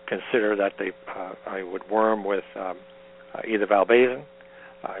consider that I would worm with either valbazen.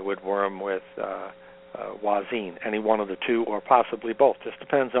 I would worm with wazine, any one of the two or possibly both. Just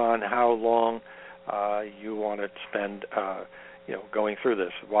depends on how long you want to spend going through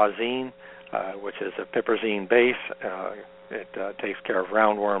this. Wazine, which is a piperazine base, it takes care of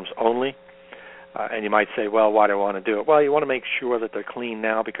roundworms only. And you might say, well, why do I want to do it? Well, you want to make sure that they're clean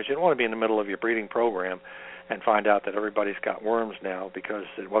now because you don't want to be in the middle of your breeding program and find out that everybody's got worms now because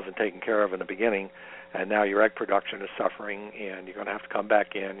it wasn't taken care of in the beginning, and now your egg production is suffering, and you're going to have to come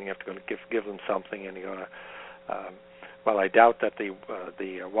back in, and you have to give them something, and you're going to well, I doubt that the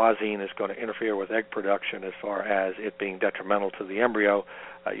wazine is going to interfere with egg production as far as it being detrimental to the embryo.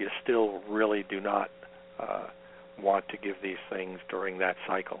 You still really do not want to give these things during that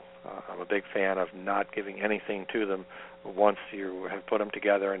cycle. I'm a big fan of not giving anything to them once you have put them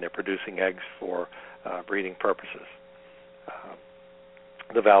together and they're producing eggs for breeding purposes.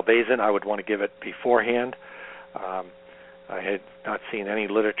 The valbazen, I would want to give it beforehand. I had not seen any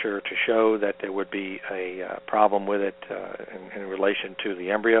literature to show that there would be a problem with it in relation to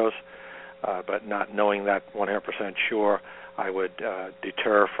the embryos, but not knowing that 100% sure, I would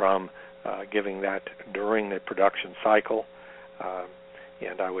deter from giving that during the production cycle,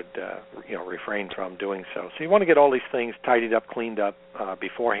 and I would refrain from doing so. So you want to get all these things tidied up, cleaned up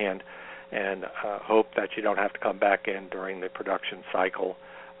beforehand, and hope that you don't have to come back in during the production cycle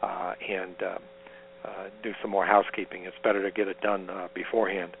and do some more housekeeping. It's better to get it done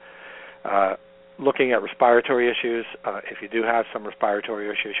beforehand. Looking at respiratory issues, if you do have some respiratory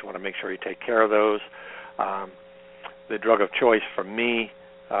issues, you want to make sure you take care of those. The drug of choice for me,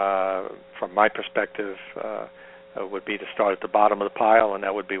 from my perspective, would be to start at the bottom of the pile, and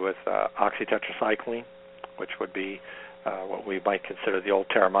that would be with oxytetracycline, which would be what we might consider the old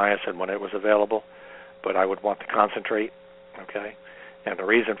terramycin when it was available, but I would want to concentrate, okay? And the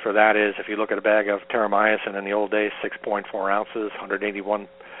reason for that is if you look at a bag of terramycin in the old days, 6.4 ounces,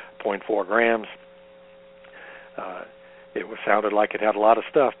 181.4 grams, it sounded like it had a lot of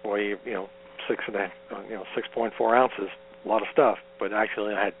stuff. Boy, 6.4 ounces a lot of stuff, but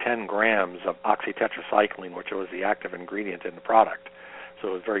actually I had 10 grams of oxytetracycline, which was the active ingredient in the product. So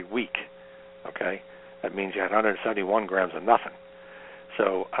it was very weak, okay? That means you had 171 grams of nothing.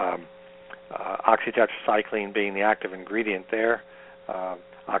 So oxytetracycline being the active ingredient there,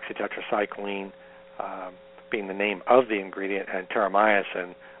 oxytetracycline being the name of the ingredient, and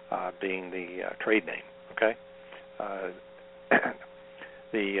terramycin being the trade name, okay?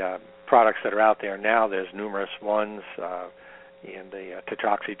 The products that are out there now, there's numerous ones, and the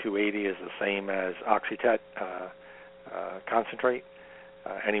Tetroxy 280 is the same as Oxytet concentrate.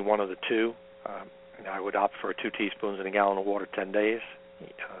 Any one of the two, I would opt for 2 teaspoons in a gallon of water 10 days.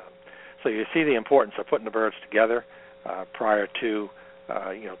 So you see the importance of putting the birds together prior to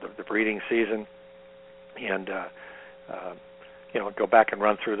the breeding season, and go back and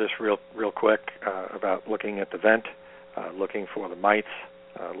run through this real quick about looking at the vent, looking for the mites.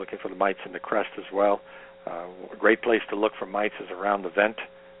 Looking for the mites in the crest as well. A great place to look for mites is around the vent.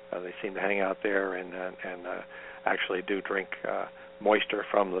 They seem to hang out there and actually do drink moisture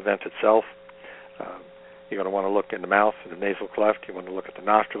from the vent itself. You're going to want to look in the mouth, in the nasal cleft. You want to look at the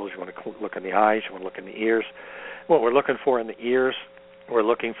nostrils. You want to look in the eyes. You want to look in the ears. What we're looking for in the ears, we're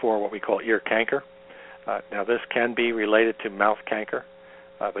looking for what we call ear canker. Now, this can be related to mouth canker,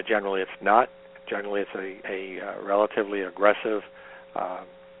 but generally it's not. Generally, it's a relatively aggressive,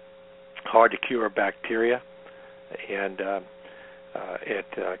 hard-to-cure bacteria, and it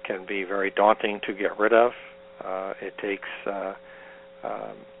can be very daunting to get rid of. It takes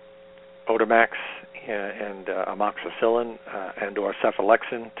Odomax and amoxicillin and or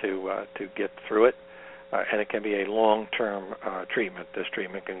cephalexin to get through it, and it can be a long-term treatment. This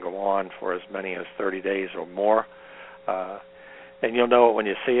treatment can go on for as many as 30 days or more. And you'll know it when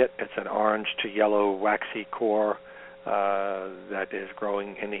you see it. It's an orange to yellow waxy core that is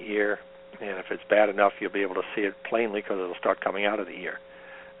growing in the ear. And if it's bad enough, you'll be able to see it plainly because it'll start coming out of the ear.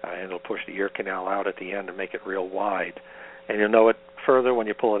 And it'll push the ear canal out at the end and make it real wide. And you'll know it further when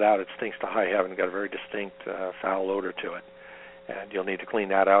you pull it out. It stinks to high heaven. It's got a very distinct foul odor to it. And you'll need to clean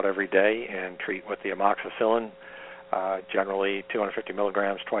that out every day and treat with the amoxicillin, generally 250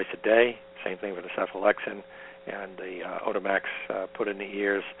 milligrams twice a day. Same thing with the cephalexin. And the Odomax put in the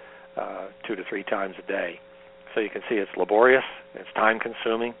ears 2 to 3 times a day. So you can see it's laborious, it's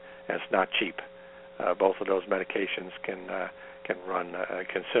time-consuming, and it's not cheap. Both of those medications can run a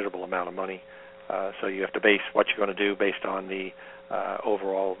considerable amount of money. So you have to base what you're going to do based on the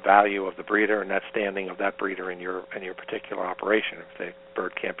overall value of the breeder and that standing of that breeder in your particular operation. If the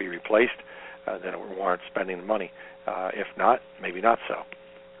bird can't be replaced, then it will warrant spending the money. If not, maybe not so.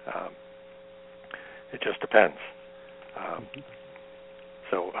 It just depends.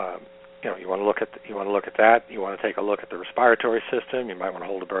 You want to look at that. You want to take a look at the respiratory system. You might want to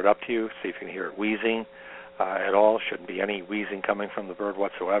hold the bird up to you, see if you can hear it wheezing at all. Shouldn't be any wheezing coming from the bird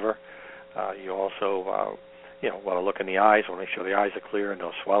whatsoever. You also want to look in the eyes. Want to make sure the eyes are clear,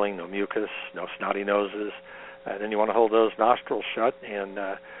 no swelling, no mucus, no snotty noses. And then you want to hold those nostrils shut, and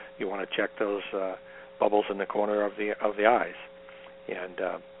you want to check those bubbles in the corner of the eyes.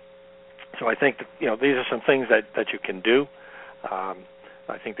 And so I think that, these are some things that you can do.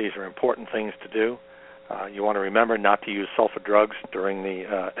 I think these are important things to do. You want to remember not to use sulfa drugs during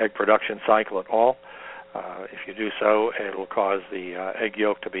the egg production cycle at all. If you do so, it will cause the egg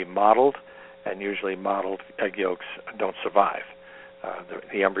yolk to be mottled, and usually mottled egg yolks don't survive.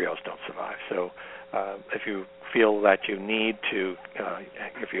 The embryos don't survive. So if you feel that you need to,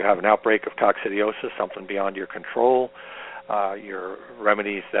 if you have an outbreak of coccidiosis, something beyond your control, your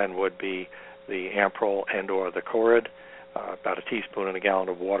remedies then would be the Amprol and or the Corid, about a teaspoon in a gallon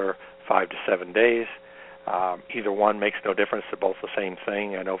of water, 5 to 7 days. Either one makes no difference. They're both the same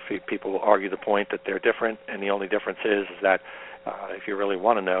thing. I know people will argue the point that they're different, and the only difference is that if you really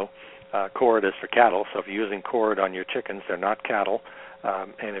want to know, Corid is for cattle. So if you're using Corid on your chickens, they're not cattle.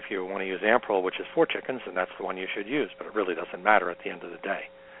 And if you want to use Amprol, which is for chickens, then that's the one you should use. But it really doesn't matter at the end of the day.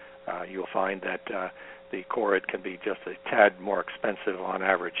 You'll find that the Corid can be just a tad more expensive on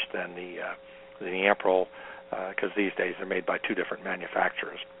average than the Amprol, because these days they're made by 2 different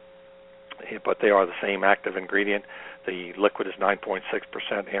manufacturers. But they are the same active ingredient. The liquid is 9.6%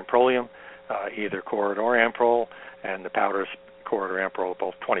 Amprolium, either Corid or Amprol, and the powders, Corid or Amprol,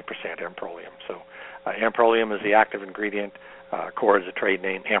 both 20% Amprolium. So Amprolium is the active ingredient, Corid is a trade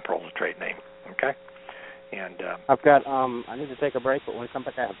name, Amprol is a trade name. Okay? And I've got, I need to take a break, but when we come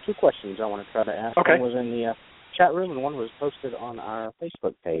back, I have 2 questions I want to try to ask. Okay. One was in the chat room, and one was posted on our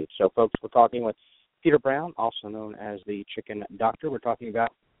Facebook page. So, folks, we're talking with Peter Brown, also known as the Chicken Doctor. We're talking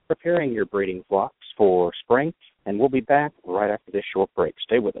about preparing your breeding flocks for spring, and we'll be back right after this short break.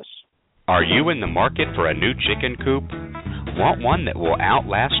 Stay with us. Are you in the market for a new chicken coop? Want one that will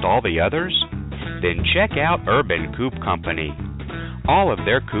outlast all the others? Then check out Urban Coop Company. All of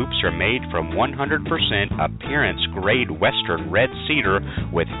their coops are made from 100% appearance-grade Western red cedar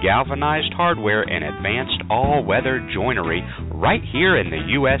with galvanized hardware and advanced all-weather joinery right here in the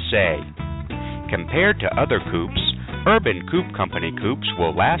USA. Compared to other coops, Urban Coop Company coops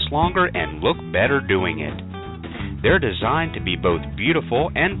will last longer and look better doing it. They're designed to be both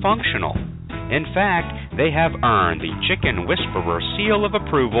beautiful and functional. In fact, they have earned the Chicken Whisperer seal of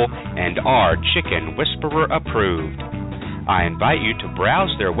approval and are Chicken Whisperer approved. I invite you to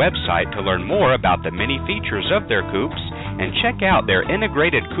browse their website to learn more about the many features of their coops and check out their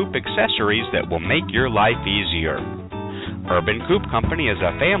integrated coop accessories that will make your life easier. Urban Coop Company is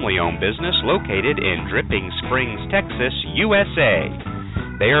a family-owned business located in Dripping Springs, Texas, USA.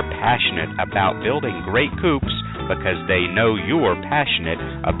 They are passionate about building great coops because they know you're passionate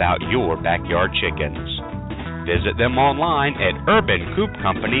about your backyard chickens. Visit them online at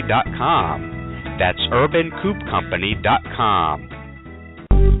urbancoopcompany.com. That's urbancoopcompany.com.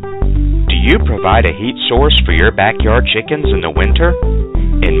 Do you provide a heat source for your backyard chickens in the winter?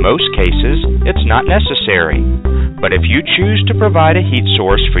 In most cases, it's not necessary. But if you choose to provide a heat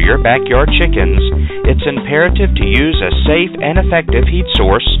source for your backyard chickens, it's imperative to use a safe and effective heat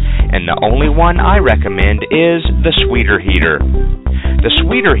source, and the only one I recommend is the Sweeter Heater. The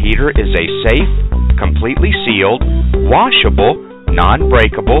Sweeter Heater is a safe, completely sealed, washable,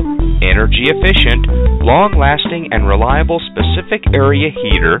 non-breakable, energy-efficient, long-lasting, and reliable specific area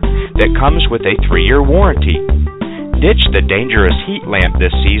heater that comes with a 3-year warranty. Ditch the dangerous heat lamp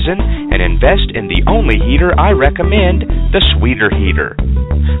this season and invest in the only heater I recommend, the Sweeter Heater.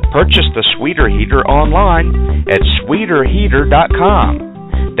 Purchase the Sweeter Heater online at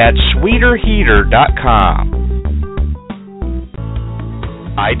sweeterheater.com. That's sweeterheater.com.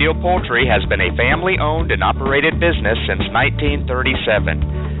 Ideal Poultry has been a family-owned and operated business since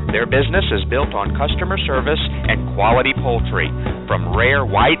 1937. Their business is built on customer service and quality poultry, from rare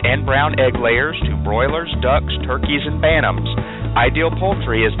white and brown egg layers to broilers, ducks, turkeys, and bantams. Ideal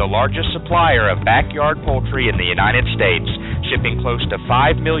Poultry is the largest supplier of backyard poultry in the United States, shipping close to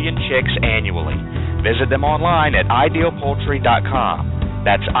 5 million chicks annually. Visit them online at idealpoultry.com.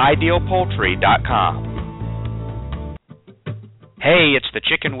 That's idealpoultry.com. Hey, it's the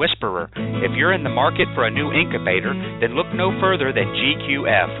Chicken Whisperer. If you're in the market for a new incubator, then look no further than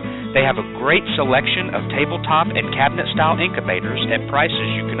GQF. They have a great selection of tabletop and cabinet-style incubators at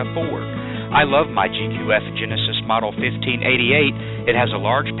prices you can afford. I love my GQF Genesis Model 1588. It has a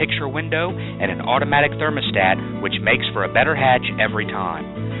large picture window and an automatic thermostat, which makes for a better hatch every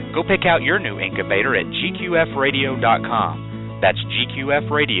time. Go pick out your new incubator at gqfradio.com. That's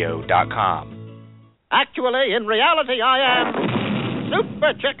gqfradio.com. Actually, in reality, I am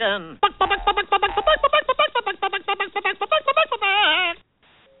Super Chicken.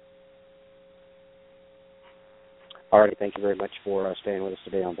 All right, thank you very much for staying with us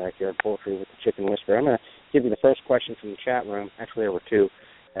today on Backyard Poultry with the Chicken Whisperer. I'm going to give you the first question from the chat room. Actually, there were two,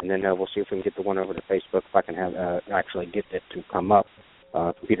 and then we'll see if we can get the one over to Facebook, if I can have actually get it to come up.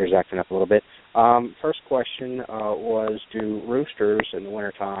 Computer's acting up a little bit. First question was, do roosters in the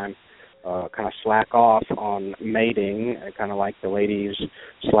wintertime kind of slack off on mating, kind of like the ladies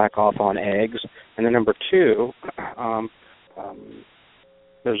slack off on eggs? And then number two,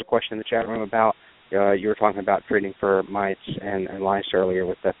 there's a question in the chat room about, you were talking about treating for mites and lice earlier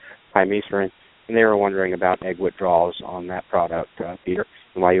with the pymethrin, and they were wondering about egg withdrawals on that product, Peter.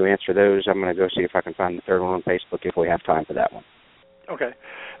 And while you answer those, I'm going to go see if I can find the third one on Facebook if we have time for that one. Okay.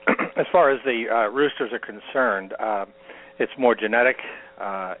 As far as the roosters are concerned, it's more genetic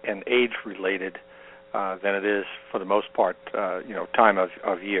and age-related than it is, for the most part, time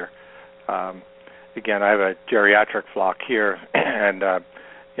of year. Again, I have a geriatric flock here, and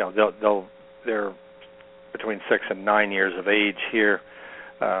they're between 6 and 9 years of age here.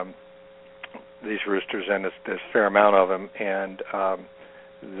 These roosters, and there's a fair amount of them, and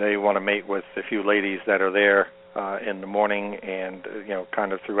they want to mate with a few ladies that are there in the morning, and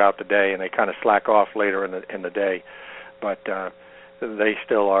kind of throughout the day, and they kind of slack off later in the day, but they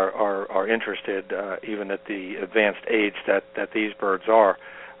still are interested, even at the advanced age that these birds are.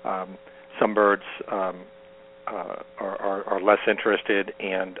 Some birds are less interested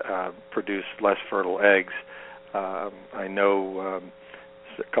and produce less fertile eggs. I know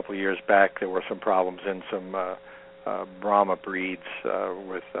a couple of years back there were some problems in some Brahma breeds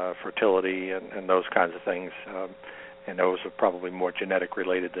with fertility and those kinds of things, and those are probably more genetic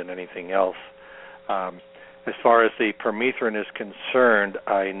related than anything else. As far as the permethrin is concerned,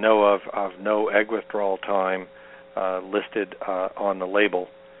 I know of no egg withdrawal time listed on the label.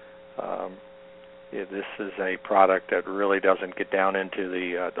 This is a product that really doesn't get down into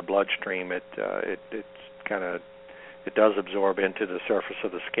the bloodstream. It does absorb into the surface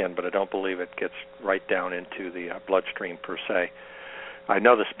of the skin, but I don't believe it gets right down into the bloodstream per se. I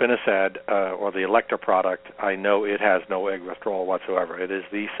know the Spinosad or the Electra product, I know it has no egg withdrawal whatsoever. It is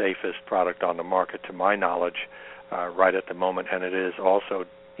the safest product on the market to my knowledge right at the moment, and it is also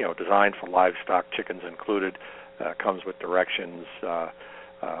designed for livestock, chickens included. Comes with directions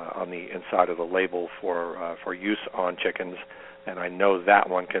on the inside of the label for use on chickens, and I know that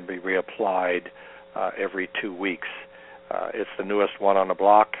one can be reapplied every 2 weeks. It's the newest one on the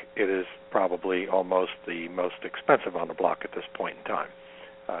block. It is probably almost the most expensive on the block at this point in time.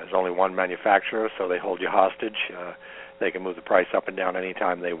 There's only one manufacturer, so they hold you hostage. They can move the price up and down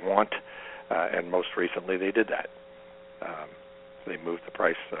anytime they want, and most recently they did that. They moved the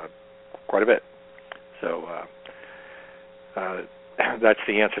price quite a bit. So that's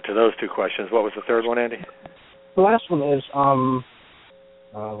the answer to those two questions. What was the third one, Andy? The last one is,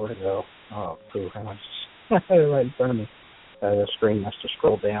 where'd it go? Oh, hang on. Right in front of me. The screen has to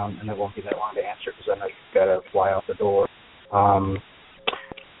scroll down, and it won't be that long to answer because I know you've got to fly out the door.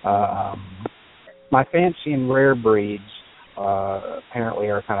 My fancy and rare breeds apparently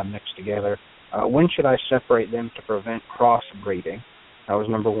are kind of mixed together. When should I separate them to prevent crossbreeding? That was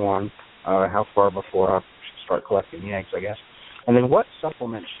number one. How far before I should start collecting the eggs, I guess. And then what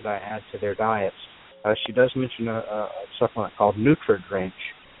supplements should I add to their diets? She does mention a supplement called Nutri-Drench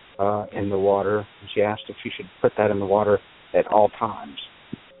in the water. She asked if she should put that in the water at all times.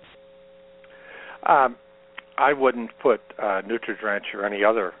 I wouldn't put Nutri-Drench or any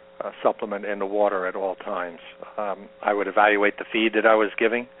other supplement in the water at all times. I would evaluate the feed that I was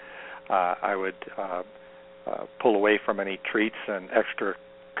giving. I would pull away from any treats and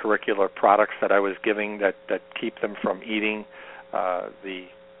extracurricular products that I was giving that keep them from eating the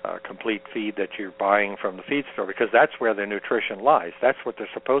complete feed that you're buying from the feed store, because that's where their nutrition lies. That's what they're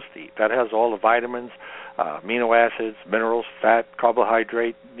supposed to eat. That has all the vitamins, amino acids, minerals, fat,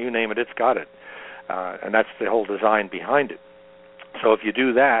 carbohydrate, you name it, it's got it. And that's the whole design behind it. So if you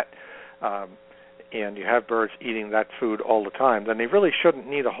do that and you have birds eating that food all the time, then they really shouldn't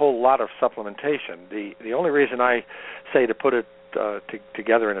need a whole lot of supplementation. The only reason I say to put it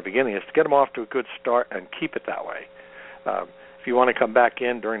together in the beginning is to get them off to a good start and keep it that way. If you want to come back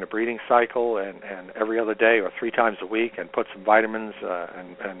in during the breeding cycle and every other day or 3 times a week and put some vitamins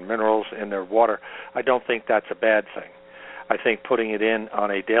and minerals in their water, I don't think that's a bad thing. I think putting it in on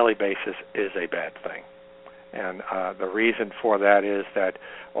a daily basis is a bad thing. And the reason for that is that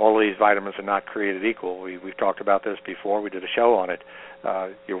all of these vitamins are not created equal. We've talked about this before. We did a show on it.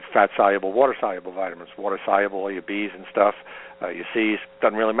 Your fat-soluble, water-soluble vitamins. Water-soluble, all your Bs and stuff, your Cs,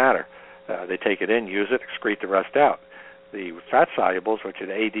 doesn't really matter. They take it in, use it, excrete the rest out. The fat solubles, which are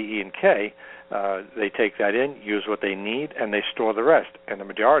A, D, E, and K, they take that in, use what they need, and they store the rest. And the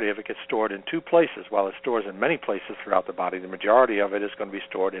majority of it gets stored in 2 places. While it stores in many places throughout the body, the majority of it is going to be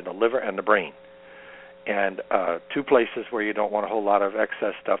stored in the liver and the brain. And 2 places where you don't want a whole lot of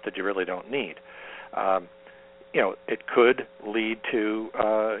excess stuff that you really don't need. It could lead to,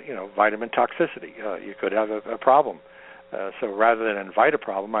 vitamin toxicity. You could have a problem. So rather than invite a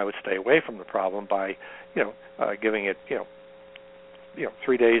problem, I would stay away from the problem by, giving it,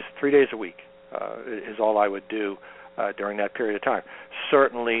 3 days a week is all I would do during that period of time.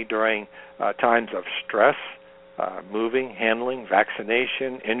 Certainly during times of stress, moving, handling,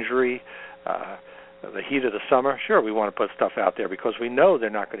 vaccination, injury, the heat of the summer, sure, we want to put stuff out there because we know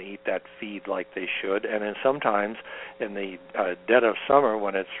they're not going to eat that feed like they should. And then sometimes in the dead of summer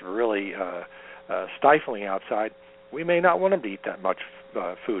when it's really stifling outside, we may not want them to eat that much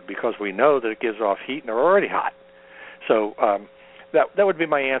food because we know that it gives off heat and they're already hot. So that would be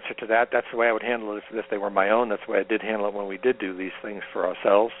my answer to that. That's the way I would handle it if they were my own. That's the way I did handle it when we did do these things for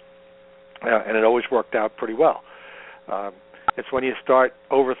ourselves. And it always worked out pretty well. It's when you start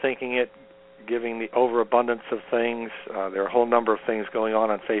overthinking it, giving the overabundance of things. There are a whole number of things going on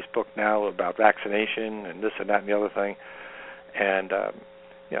Facebook now about vaccination and this and that and the other thing. And,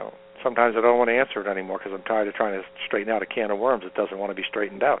 sometimes I don't want to answer it anymore because I'm tired of trying to straighten out a can of worms that doesn't want to be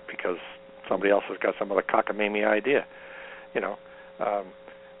straightened out because somebody else has got some other cockamamie idea. I'll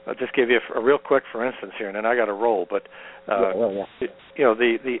just give you a real quick for instance here, and then I got to roll. But the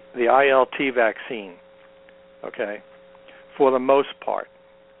ILT vaccine, okay, for the most part,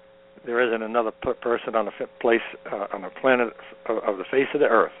 there isn't another person on the on the planet of the face of the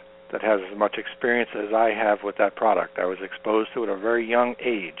earth that has as much experience as I have with that product. I was exposed to it at a very young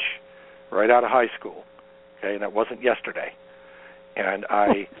age, right out of high school, okay, and that wasn't yesterday. And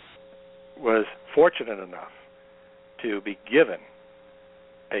I was fortunate enough to be given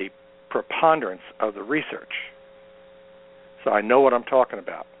a preponderance of the research. So I know what I'm talking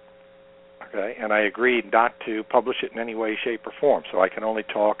about. Okay, and I agreed not to publish it in any way, shape, or form, so I can only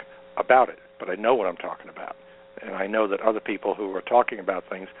talk about it. But I know what I'm talking about. And I know that other people who are talking about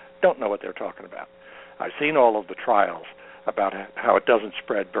things don't know what they're talking about. I've seen all of the trials about how it doesn't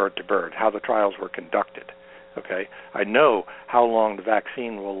spread bird to bird, how the trials were conducted. Okay, I know how long the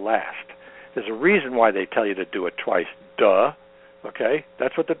vaccine will last. There's a reason why they tell you to do it twice. Duh. Okay,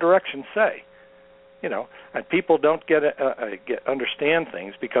 that's what the directions say. You know, and people don't understand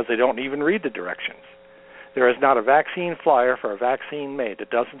things because they don't even read the directions. There is not a vaccine flyer for a vaccine made that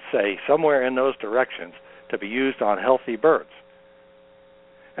doesn't say somewhere in those directions to be used on healthy birds.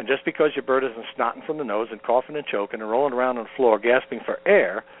 And just because your bird isn't snotting from the nose and coughing and choking and rolling around on the floor gasping for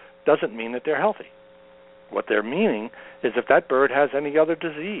air doesn't mean that they're healthy. What they're meaning is if that bird has any other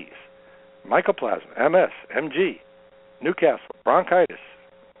disease, mycoplasma, MS, MG, Newcastle, bronchitis,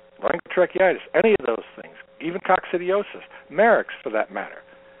 laryngotracheitis, any of those things, even coccidiosis, Marek's for that matter.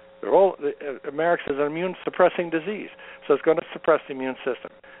 They're all Marek's is an immune-suppressing disease, so it's going to suppress the immune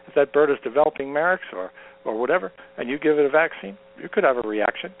system. If that bird is developing Marek's or whatever, and you give it a vaccine, you could have a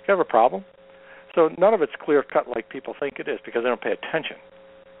reaction, you could have a problem. So none of it's clear-cut like people think it is because they don't pay attention.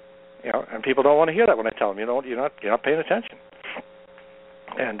 You know, and people don't want to hear that when I tell them, you're not paying attention.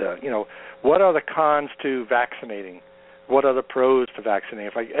 And what are the cons to vaccinating? What are the pros to vaccinating?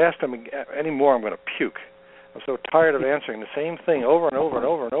 If I ask them any more, I'm going to puke. I'm so tired of answering the same thing over and over and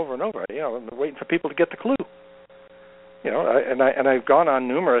over and over and over. I'm waiting for people to get the clue. And I've gone on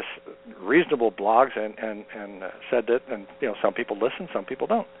numerous reasonable blogs and said that, and some people listen, some people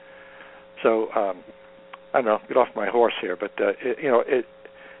don't. So I don't know, get off my horse here, but it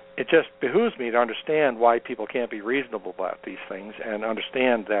just behooves me to understand why people can't be reasonable about these things and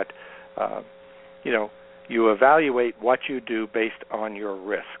understand that you evaluate what you do based on your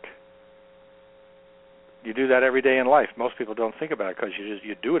risk. You do that every day in life. Most people don't think about it because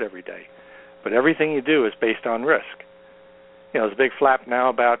you do it every day. But everything you do is based on risk. There's a big flap now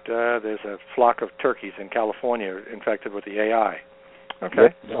about there's a flock of turkeys in California infected with the AI. Okay.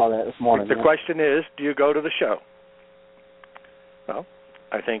 Yep, saw that this morning. The question is, do you go to the show? Well,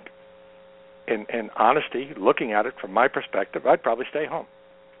 I think in honesty, looking at it from my perspective, I'd probably stay home.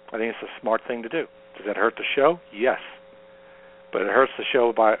 I think it's a smart thing to do. Does that hurt the show? Yes. But it hurts the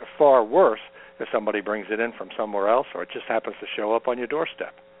show by far worse if somebody brings it in from somewhere else or it just happens to show up on your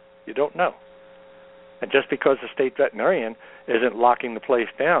doorstep. You don't know. And just because the state veterinarian isn't locking the place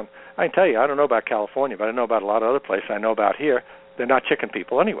down, I can tell you, I don't know about California, but I know about a lot of other places I know about here. They're not chicken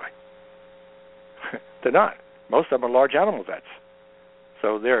people anyway. They're not. Most of them are large animal vets.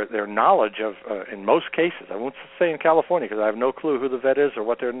 So their knowledge of, in most cases, I won't say in California because I have no clue who the vet is or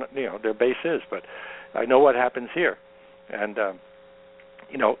what their base is, but I know what happens here. And,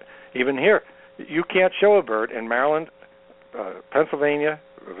 even here, you can't show a bird in Maryland, Pennsylvania,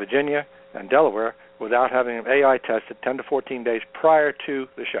 Virginia, and Delaware without having an AI tested 10 to 14 days prior to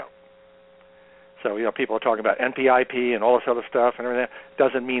the show. So, people are talking about NPIP and all this other stuff and everything. It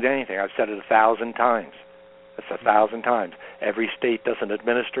doesn't mean anything. I've said it 1,000 times. It's 1,000 times. Every state doesn't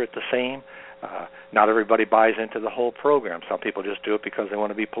administer it the same. Not everybody buys into the whole program. Some people just do it because they want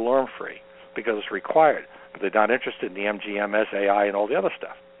to be palorm-free, because it's required. But they're not interested in the MGMS, AI, and all the other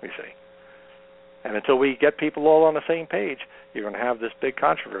stuff, you see. And until we get people all on the same page, you're going to have this big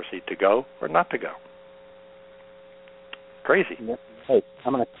controversy to go or not to go. Crazy. Hey,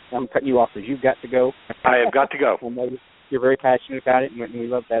 I'm gonna cut you off because you've got to go. I have got to go. You're very passionate about it, and we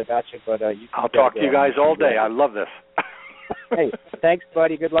love that about you. But I'll talk to you guys all day. I love this. Hey, thanks,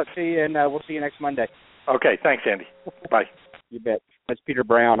 buddy. Good luck to you, and we'll see you next Monday. Okay, thanks, Andy. Bye. You bet. That's Peter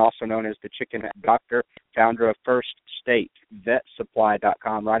Brown, also known as the Chicken Doctor, founder of First State,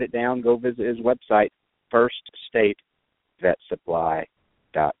 vetsupply.com. Write it down. Go visit his website,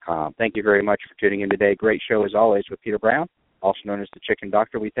 firststatevetsupply.com. Thank you very much for tuning in today. Great show, as always, with Peter Brown, also known as the Chicken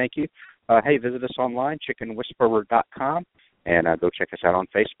Doctor. We thank you. Hey, visit us online, chickenwhisperer.com, and go check us out on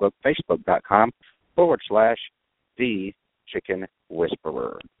Facebook, facebook.com/The Chicken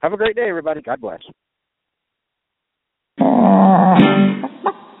Whisperer. Have a great day, everybody. God bless.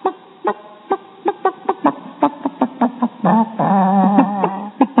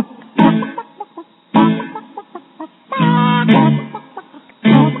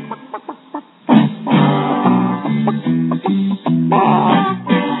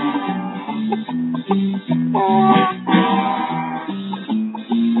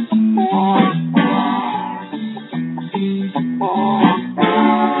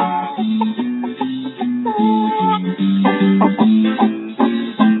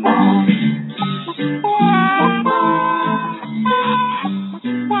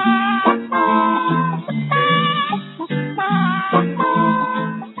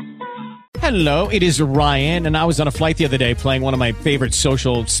 Hello, it is Ryan, and I was on a flight the other day playing one of my favorite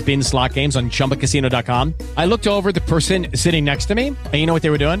social spin slot games on ChumbaCasino.com. I looked over at the person sitting next to me, and you know what they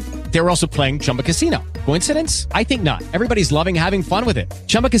were doing? They were also playing Chumba Casino. Coincidence? I think not. Everybody's loving having fun with it.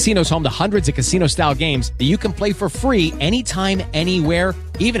 Chumba Casino is home to hundreds of casino-style games that you can play for free anytime, anywhere,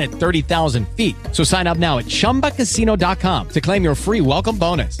 even at 30,000 feet. So sign up now at ChumbaCasino.com to claim your free welcome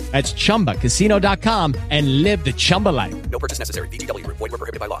bonus. That's ChumbaCasino.com and live the Chumba life. No purchase necessary. VGW. Void where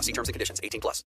prohibited by law. See terms and conditions. 18+.